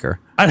drink maker.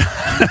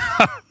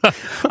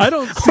 I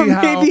don't see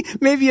how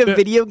maybe a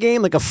video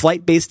game, like a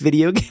flight-based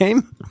video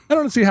game. I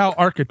don't see how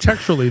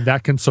architecturally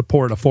that can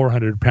support a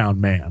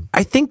 400-pound man.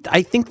 I think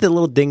the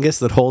little dingus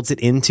that holds it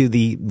into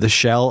the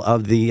shell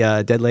of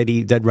the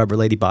dead rubber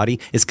lady body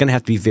is going to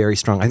have to be very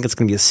strong. I think it's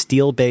going to be a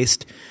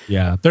steel-based.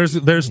 Yeah,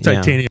 there's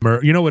titanium.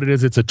 You know what it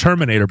is? It's a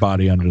Terminator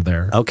body under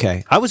there.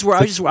 Okay, I was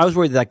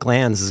worried that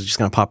glands is just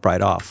going to pop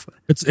right off.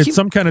 It's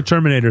some kind of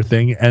Terminator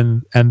thing,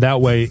 and that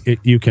way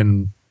you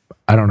can.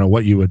 I don't know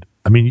what you would.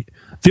 I mean,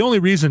 the only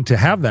reason to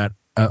have that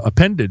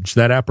appendage,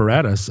 that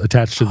apparatus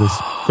attached to this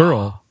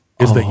girl,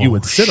 is that you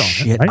would sit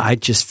on it. Right? I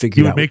just figured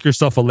you would make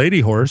yourself a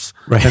lady horse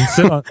and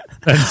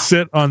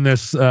sit on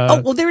this.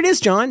 Oh well, there it is,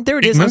 John. There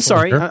it is. I'm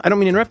sorry, I don't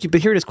mean to interrupt you,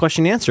 but here it is.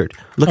 Question answered.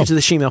 Look into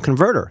the Shemale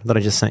converter that I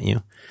just sent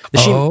you.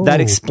 That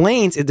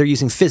explains they're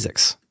using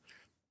physics.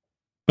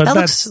 But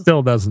that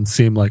still doesn't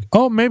seem like.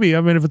 Oh, maybe.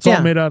 I mean, if it's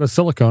all made out of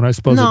silicone, I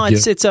suppose. No,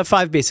 it's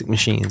 5 basic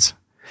machines.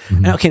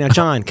 Mm-hmm. Okay, now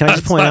John, can I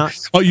just point out?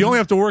 Oh, you only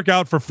have to work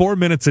out for 4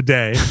 minutes a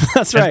day.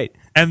 That's right.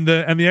 And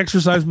the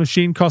exercise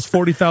machine costs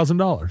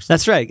 $40,000.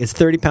 That's right. It's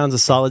 30 pounds of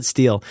solid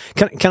steel.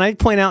 Can I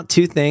point out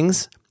two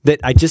things that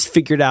I just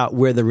figured out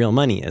where the real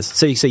money is?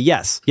 So you say,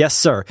 yes,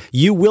 sir,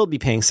 you will be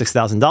paying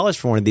 $6,000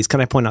 for one of these.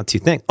 Can I point out two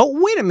things? Oh,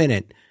 wait a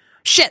minute.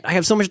 Shit, I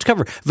have so much to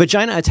cover.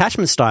 Vagina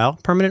attachment style,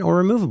 permanent or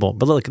removable.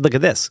 But look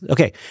at this.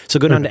 Okay, so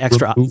go down to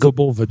extra.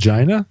 Removable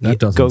vagina? That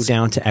doesn't. Go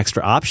down to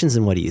extra options,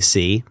 and what do you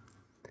see?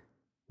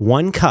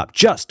 1 cup,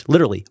 just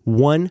literally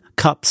 1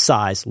 cup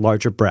size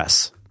larger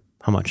breasts.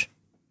 How much?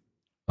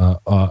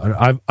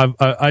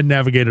 I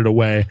navigated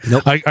away.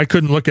 Nope. I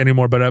couldn't look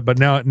anymore, but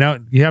now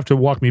you have to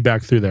walk me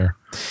back through there.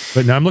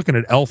 But now I'm looking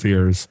at elf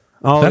ears.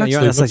 Oh,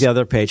 that's like the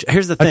other page.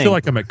 Here's the thing. I feel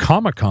like I'm at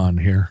Comic-Con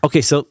here.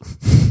 Okay, so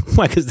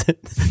why? Because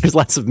there's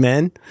lots of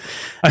men.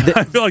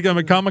 I feel like I'm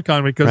at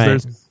Comic-Con because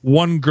there's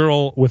one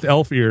girl with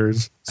elf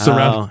ears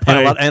surrounded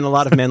by, and a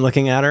lot of men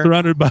looking at her.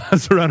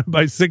 surrounded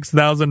by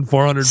 6,400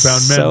 pound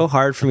men. So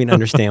hard for me to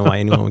understand why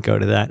anyone would go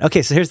to that.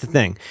 Okay, so here's the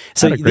thing.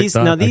 So these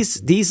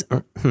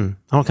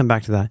I'll come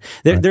back to that.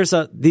 There's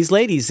these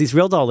ladies, these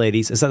Real Doll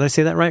ladies. Did I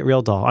say that right?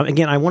 Real Doll.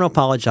 Again, I want to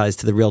apologize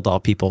to the Real Doll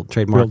people.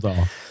 Trademark. Real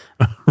Doll.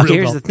 Okay,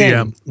 here's the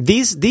thing.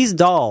 These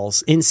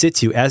dolls in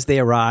situ, as they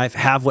arrive,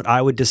 have what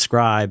I would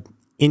describe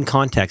in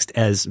context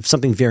as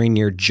something very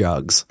near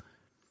jugs.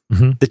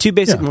 Mm-hmm. The two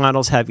basic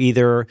models have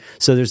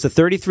there's the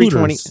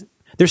 3320.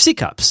 They're C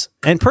cups.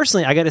 And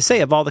personally, I got to say,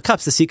 of all the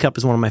cups, the C cup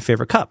is one of my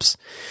favorite cups.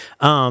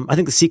 I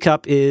think the C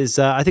cup is,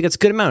 I think it's a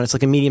good amount. It's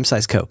like a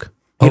medium-sized Coke.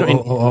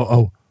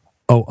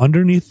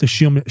 Underneath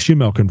the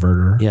Schimmel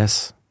converter.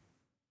 Yes.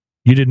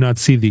 You did not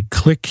see the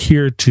click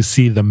here to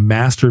see the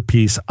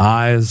Masterpiece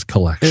Eyes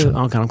collection.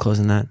 Oh, God, I'm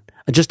closing that.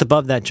 Just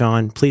above that,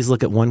 John, please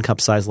look at 1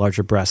 cup size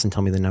larger breasts and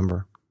tell me the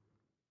number.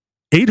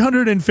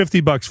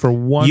 $850 for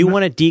one. You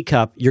want a D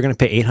cup, you're going to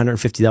pay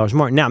 $850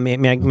 more. Now, may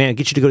I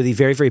get you to go to the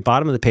very, very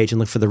bottom of the page and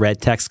look for the red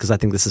text, because I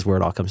think this is where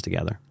it all comes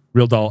together.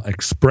 Real Doll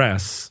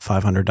Express.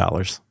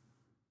 $500.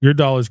 Your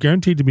doll is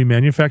guaranteed to be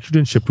manufactured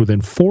and shipped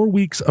within 4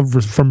 weeks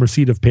from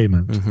receipt of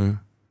payment. Mm-hmm.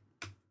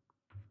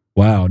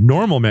 Wow.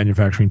 Normal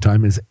manufacturing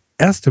time is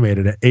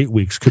estimated at 8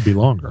 weeks, could be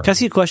longer. Can I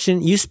ask you a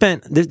question?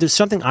 There's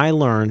something I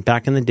learned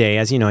back in the day.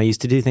 As you know, I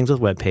used to do things with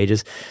web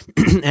pages.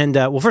 And,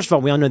 first of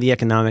all, we all know the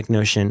economic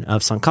notion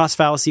of sunk cost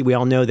fallacy. We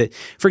all know that,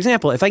 for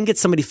example, if I can get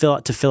somebody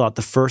to fill out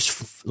the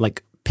first,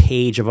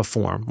 page of a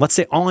form, let's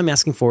say all I'm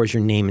asking for is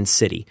your name and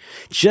city.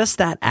 Just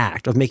that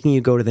act of making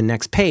you go to the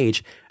next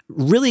page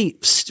really,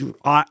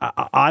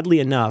 oddly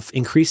enough,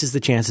 increases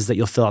the chances that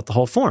you'll fill out the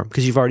whole form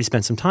because you've already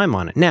spent some time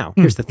on it. Now,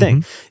 here's the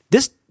thing.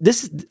 This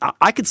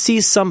I could see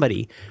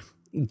somebody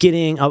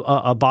getting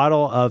a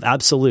bottle of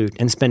Absolute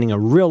and spending a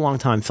real long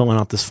time filling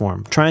out this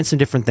form, trying some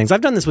different things.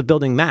 I've done this with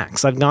building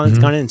Macs. I've gone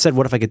in and said,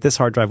 what if I get this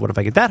hard drive? What if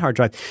I get that hard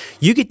drive?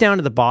 You get down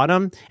to the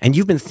bottom and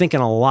you've been thinking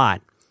a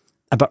lot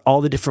about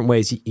all the different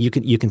ways you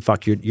can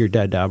fuck your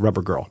dead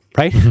rubber girl,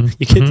 right?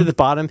 You get to the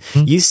bottom,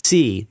 you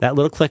see that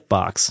little click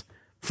box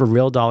for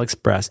Real Doll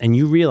Express, and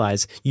you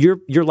realize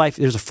your life,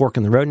 there's a fork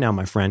in the road now,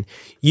 my friend.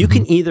 You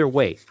can either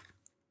wait.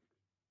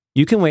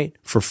 You can wait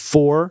for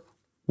 4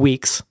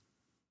 weeks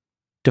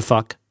to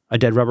fuck a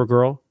dead rubber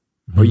girl,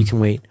 or you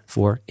can wait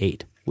for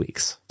 8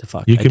 weeks to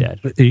fuck a dead.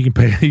 You can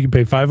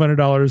pay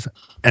 $500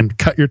 and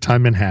cut your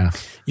time in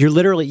half. You're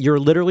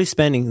literally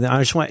spending. Can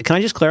I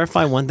just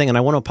clarify one thing? And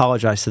I want to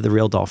apologize to the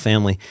Real Doll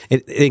family.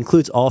 It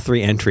includes all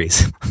 3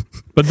 entries.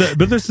 But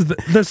this is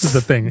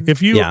the thing.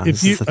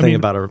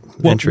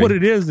 What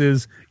it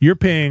is you're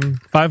paying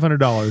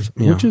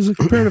 $500, which is a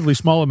comparatively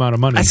small amount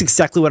of money. That's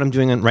exactly what I'm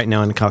doing right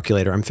now in the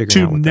calculator. I'm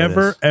figuring out what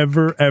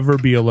never, ever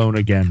be alone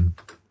again.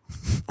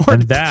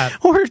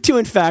 Or to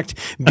in fact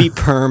be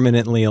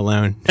permanently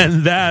alone.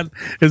 And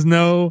that's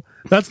no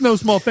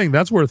small thing.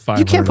 That's worth $500.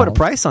 You can't put a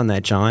price on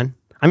that, John.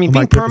 I mean,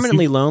 being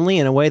permanently lonely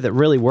in a way that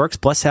really works,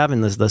 plus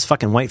having those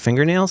fucking white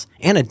fingernails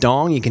and a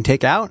dong you can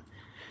take out.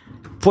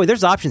 Boy,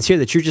 there's options here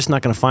that you're just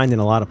not going to find in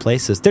a lot of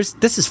places.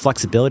 This is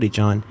flexibility,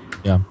 John.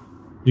 Yeah.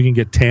 You can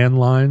get tan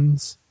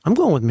lines. I'm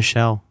going with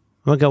Michelle.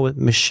 I'm going to go with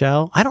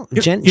Michelle.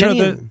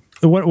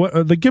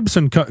 The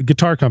Gibson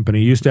guitar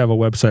company used to have a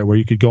website where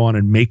you could go on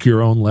and make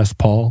your own Les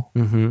Paul.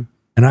 Mm-hmm.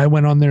 And I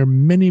went on there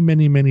many,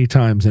 many, many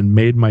times and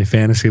made my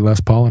fantasy Les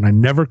Paul, and I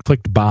never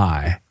clicked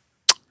buy.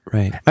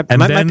 Right.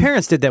 My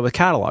parents did that with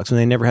catalogs when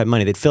they never had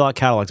money. They'd fill out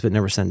catalogs but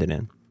never send it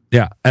in.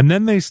 Yeah. And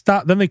then they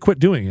stopped. Then they quit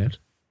doing it.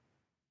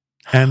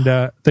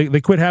 And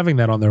they quit having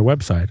that on their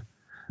website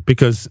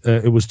because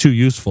it was too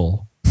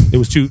useful. It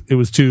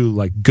was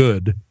too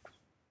good.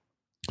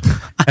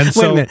 And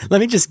so, wait a minute. Let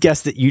me just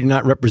guess that you're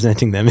not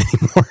representing them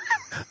anymore.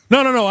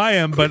 No, I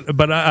am,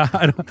 but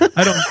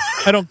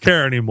I don't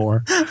care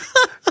anymore.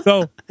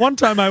 So one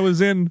time I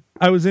was in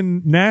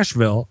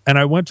Nashville and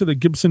I went to the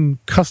Gibson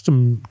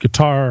custom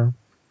guitar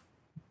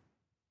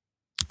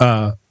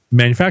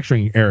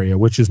manufacturing area,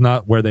 which is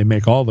not where they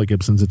make all the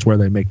Gibsons. It's where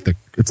they make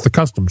it's the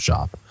custom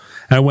shop.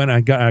 And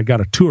I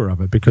got a tour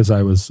of it because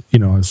I was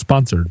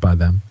sponsored by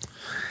them.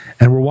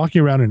 And we're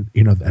walking around and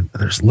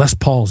there's Les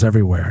Pauls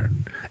everywhere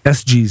and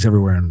SGs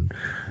everywhere and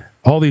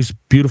all these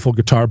beautiful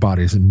guitar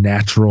bodies and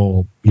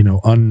natural,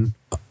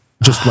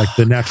 just like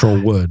the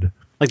natural wood.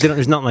 Like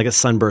there's not like a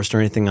sunburst or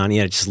anything on it.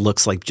 It just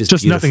looks like just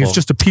beautiful. Nothing. It's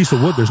just a piece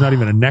of wood. There's not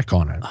even a neck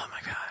on it. Oh my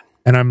God.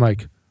 And I'm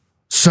like,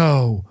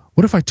 so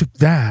what if I took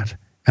that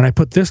and I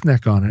put this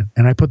neck on it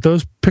and I put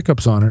those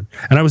pickups on it?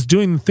 And I was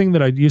doing the thing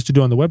that I used to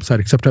do on the website,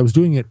 except I was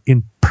doing it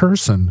in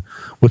person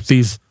with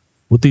these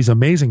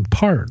amazing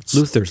parts.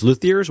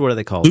 Luthiers, what are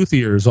they called?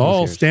 Luthiers,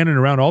 all standing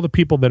around, all the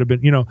people that have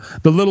been,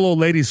 the little old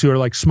ladies who are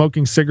like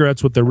smoking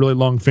cigarettes with their really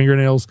long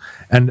fingernails.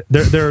 And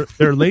they're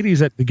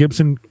ladies at the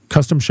Gibson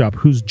Custom Shop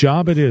whose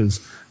job it is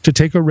to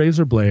take a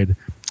razor blade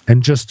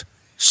and just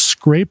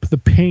scrape the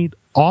paint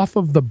off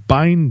of the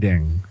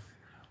binding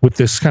with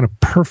this kind of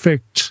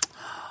perfect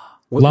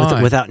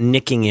line. Without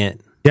nicking it.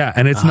 Yeah,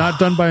 and it's not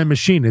done by a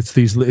machine. It's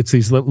these little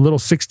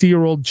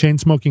 60-year-old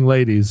chain-smoking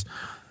ladies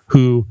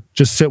who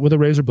just sit with a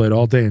razor blade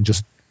all day and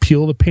just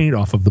peel the paint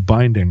off of the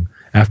binding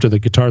after the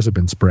guitars have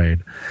been sprayed.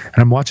 And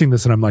I'm watching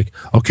this and I'm like,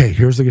 okay,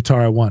 here's the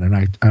guitar I want.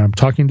 And I'm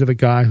talking to the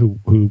guy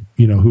who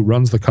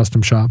runs the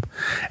custom shop.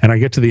 And I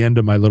get to the end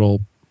of my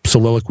little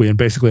soliloquy, and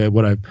basically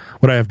what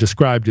I have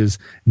described is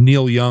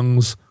Neil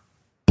Young's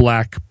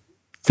black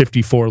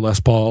 54 Les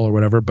Paul or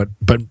whatever, but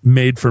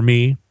made for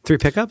me. 3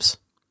 pickups?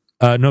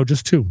 No,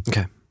 just 2.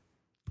 Okay.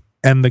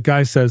 And the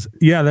guy says,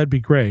 yeah, that'd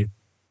be great.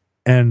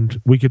 And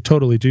we could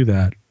totally do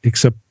that,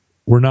 except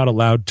we're not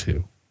allowed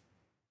to.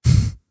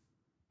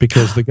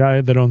 Because the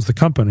guy that owns the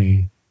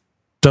company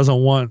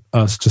doesn't want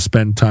us to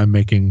spend time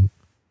making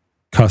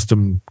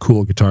custom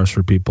cool guitars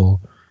for people.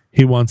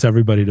 He wants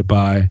everybody to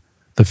buy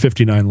the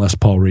 59 Les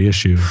Paul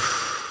reissue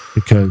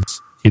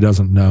because he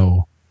doesn't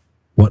know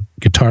what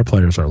guitar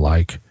players are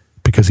like,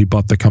 because he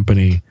bought the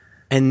company.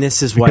 And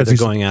this is why they're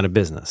going out of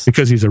business.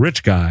 Because he's a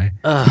rich guy.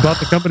 He bought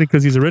the company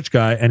because he's a rich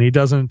guy, and he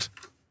doesn't.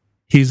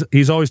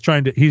 He's always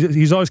trying to.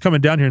 He's always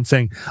coming down here and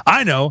saying,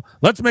 "I know.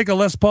 Let's make a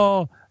Les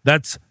Paul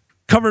that's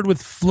covered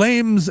with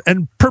flames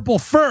and purple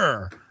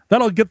fur.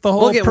 That'll get the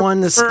whole. We'll get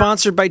one that's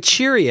sponsored by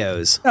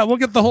Cheerios. Yeah, we'll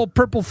get the whole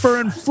purple fur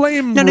and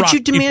flame. Now, did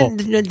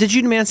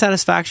you demand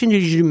satisfaction?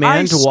 Did you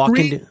demand to walk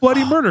into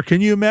bloody murder?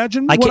 Can you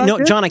imagine?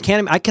 John, I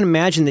can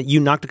imagine that you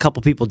knocked a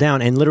couple people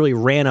down and literally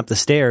ran up the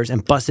stairs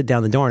and busted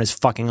down the door in his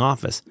fucking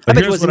office. I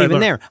bet he wasn't even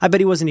there. I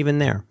bet he wasn't even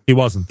there. He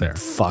wasn't there.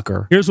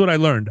 Fucker. Here's what I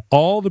learned: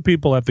 all the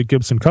people at the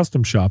Gibson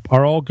Custom Shop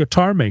are all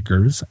guitar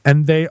makers,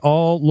 and they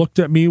all looked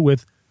at me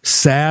with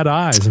sad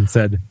eyes and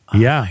said,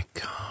 "Yeah, my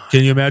God.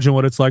 Can you imagine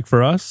what it's like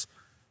for us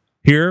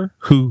here,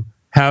 who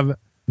have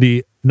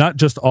not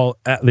just all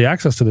the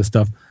access to this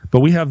stuff, but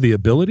we have the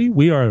ability.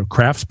 We are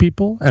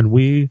craftspeople, and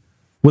we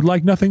would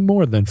like nothing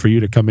more than for you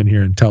to come in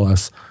here and tell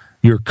us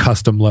your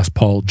custom Les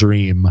Paul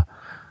dream.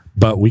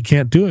 But we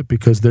can't do it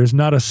because there's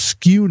not a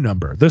SKU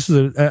number." This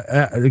is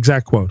an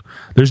exact quote.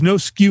 There's no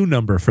SKU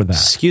number for that.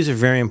 SKUs are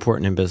very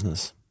important in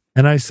business.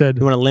 And I said,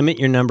 you want to limit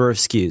your number of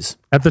SKUs.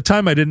 At the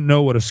time, I didn't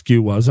know what a SKU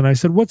was. And I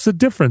said, what's the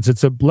difference?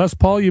 It's a Les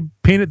Paul. You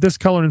paint it this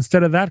color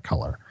instead of that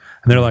color.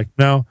 And they're like,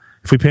 no.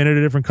 If we painted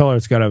a different color,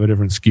 it's got to have a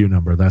different SKU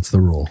number. That's the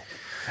rule.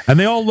 And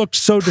they all looked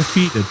so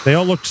defeated. They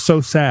all looked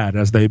so sad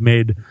as they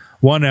made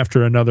one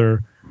after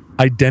another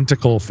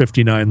identical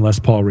 59 Les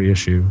Paul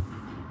reissue.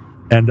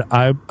 And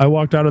I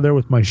walked out of there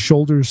with my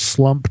shoulders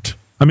slumped.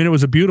 I mean, it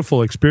was a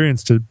beautiful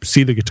experience to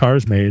see the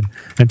guitars made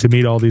and to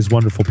meet all these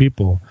wonderful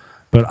people.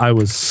 But I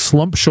was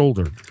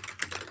slump-shouldered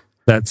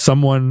that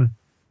someone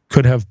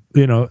could have,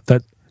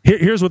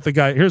 here's what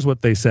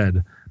they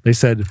said. They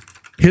said,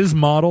 his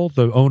model,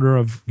 the owner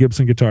of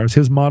Gibson Guitars,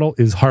 his model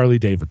is Harley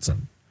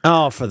Davidson.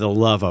 Oh, for the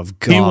love of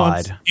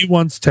God. He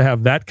wants to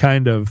have that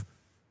kind of...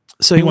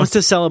 So he wants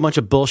to sell a bunch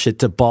of bullshit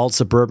to bald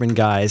suburban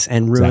guys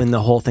and ruin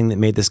the whole thing that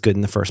made this good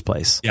in the first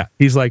place. Yeah.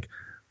 He's like,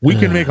 we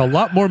can make a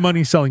lot more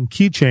money selling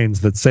keychains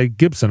that say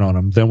Gibson on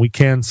them than we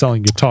can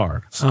selling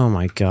guitars. Oh,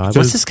 my God.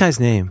 What's this guy's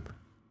name?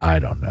 I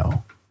don't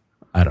know.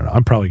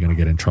 I'm probably going to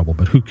get in trouble,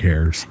 but who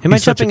cares? Am I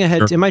jumping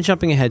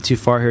ahead too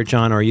far here,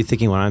 John, or are you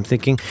thinking what I'm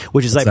thinking?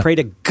 Which is, I pray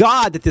to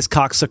God that this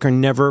cocksucker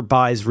never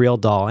buys Real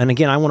Doll. And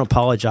again, I want to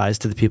apologize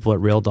to the people at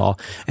Real Doll.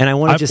 And I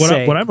want to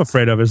say... What I'm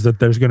afraid of is that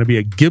there's going to be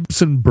a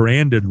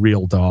Gibson-branded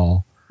Real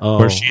Doll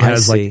where she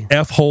has like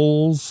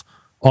F-holes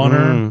on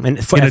her. And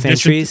F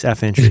entries?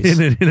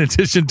 In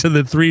addition to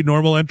the 3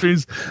 normal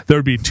entries, there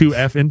would be 2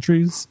 F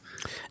entries.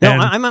 No,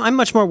 I'm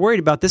much more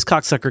worried about this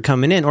cocksucker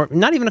coming in, or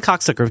not even a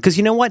cocksucker, because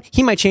you know what?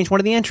 He might change one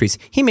of the entries.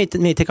 He may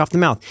take off the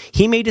mouth.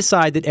 He may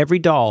decide that every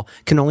doll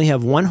can only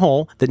have one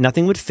hole that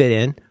nothing would fit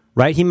in,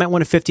 right? He might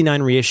want a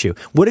 59 reissue.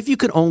 What if you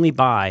could only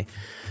buy,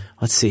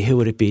 let's see, who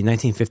would it be?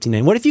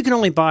 1959. What if you could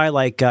only buy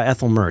like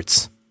Ethel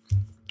Mertz?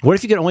 What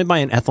if you could only buy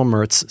an Ethel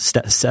Mertz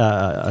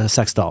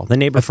sex doll, the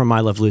neighbor from I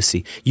Love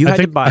Lucy? You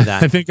had to buy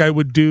that. I think I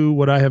would do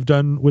what I have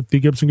done with the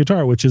Gibson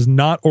guitar, which is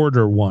not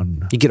order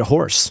one. You get a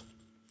horse.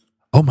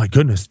 Oh my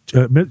goodness,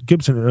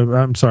 Gibson!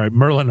 I'm sorry,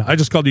 Merlin. I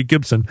just called you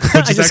Gibson,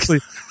 which is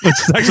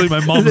actually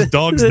my mom's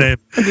dog's name.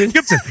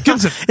 Gibson.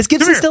 Is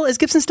Gibson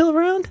still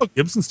around? Oh,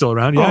 Gibson's still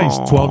around. Yeah,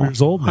 he's 12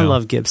 years old now. I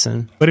love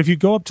Gibson. But if you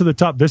go up to the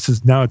top,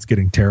 it's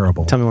getting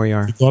terrible. Tell me where you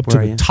are. You go up to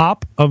the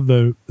top of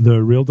the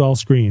Real Doll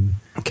screen.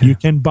 Okay. You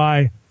can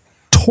buy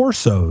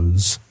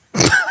torsos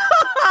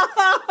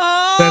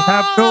that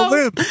that have no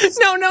limbs.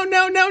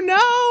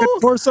 No.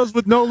 Torsos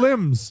with no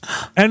limbs,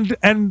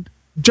 and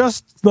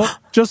just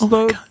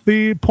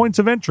the points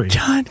of entry.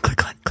 John,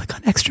 click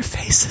on extra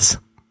faces.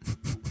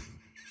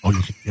 Oh,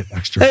 you can get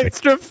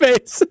extra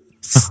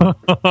faces.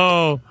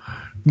 Oh,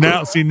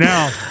 now.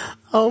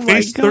 Oh my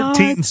Face God.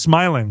 13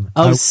 smiling.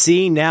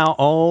 See now.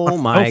 Oh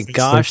my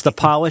gosh. The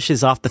polish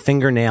is off the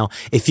fingernail.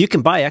 If you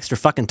can buy extra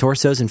fucking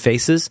torsos and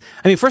faces,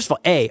 I mean, first of all,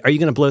 are you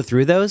going to blow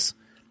through those?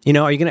 You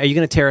know, are you going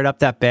to tear it up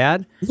that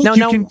bad? Look,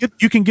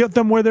 you can get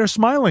them where they're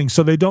smiling,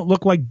 so they don't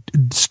look like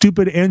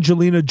stupid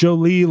Angelina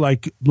Jolie,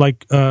 like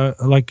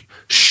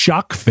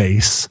shock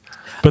face,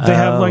 but they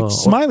have like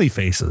smiley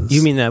faces.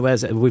 You mean that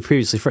as we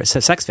previously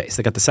sex face?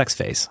 They got the sex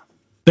face.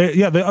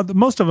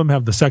 Most of them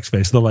have the sex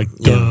face. They're like,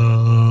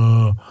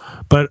 duh.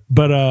 But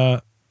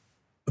then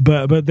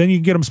you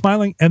can get them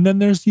smiling, and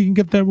then you can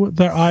get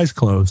their eyes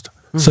closed,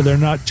 so they're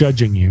not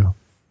judging you.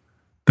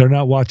 They're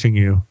not watching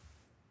you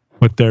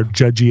with their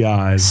judgy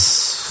eyes.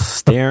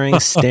 Staring. I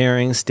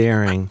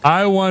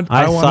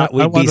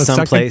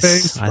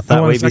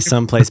thought we'd be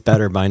someplace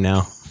better by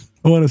now.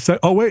 I want to say,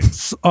 oh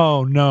wait,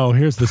 oh no,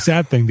 here's the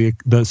sad thing.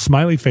 The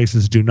smiley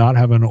faces do not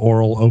have an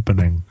oral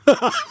opening.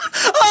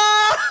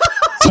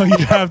 So you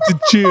have to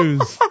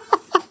choose.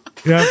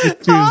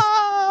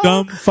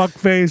 Dumb fuck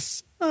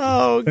face.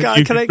 Oh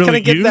God, can I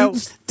get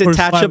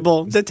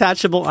that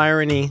detachable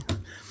irony?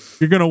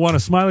 You're going to want a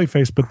smiley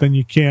face, but then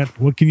you can't.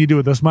 What can you do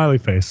with a smiley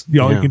face?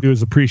 All you can do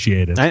is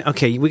appreciate it.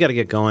 Okay, we got to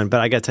get going, but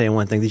I got to tell you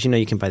one thing. Did you know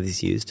you can buy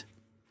these used?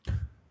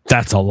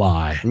 That's a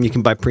lie. And you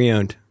can buy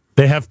pre-owned.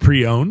 They have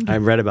pre-owned? I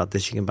read about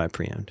this. You can buy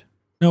pre-owned.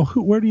 No,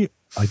 where do you...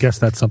 I guess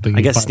that's something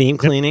I guess steam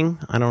cleaning?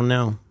 I don't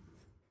know.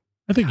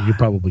 I think you could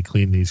probably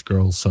clean these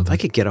girls. If I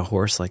could get a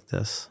horse like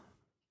this.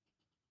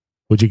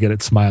 Would you get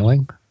it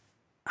smiling?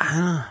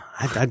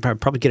 I'd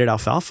probably get it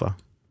alfalfa.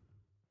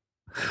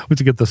 Would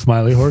you get the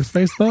smiley horse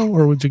face though,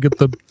 or would you get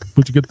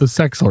the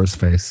sex horse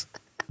face?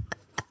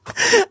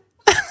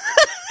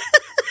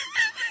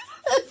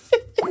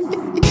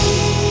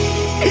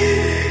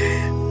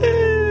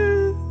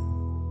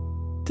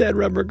 Dead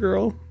rubber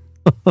girl.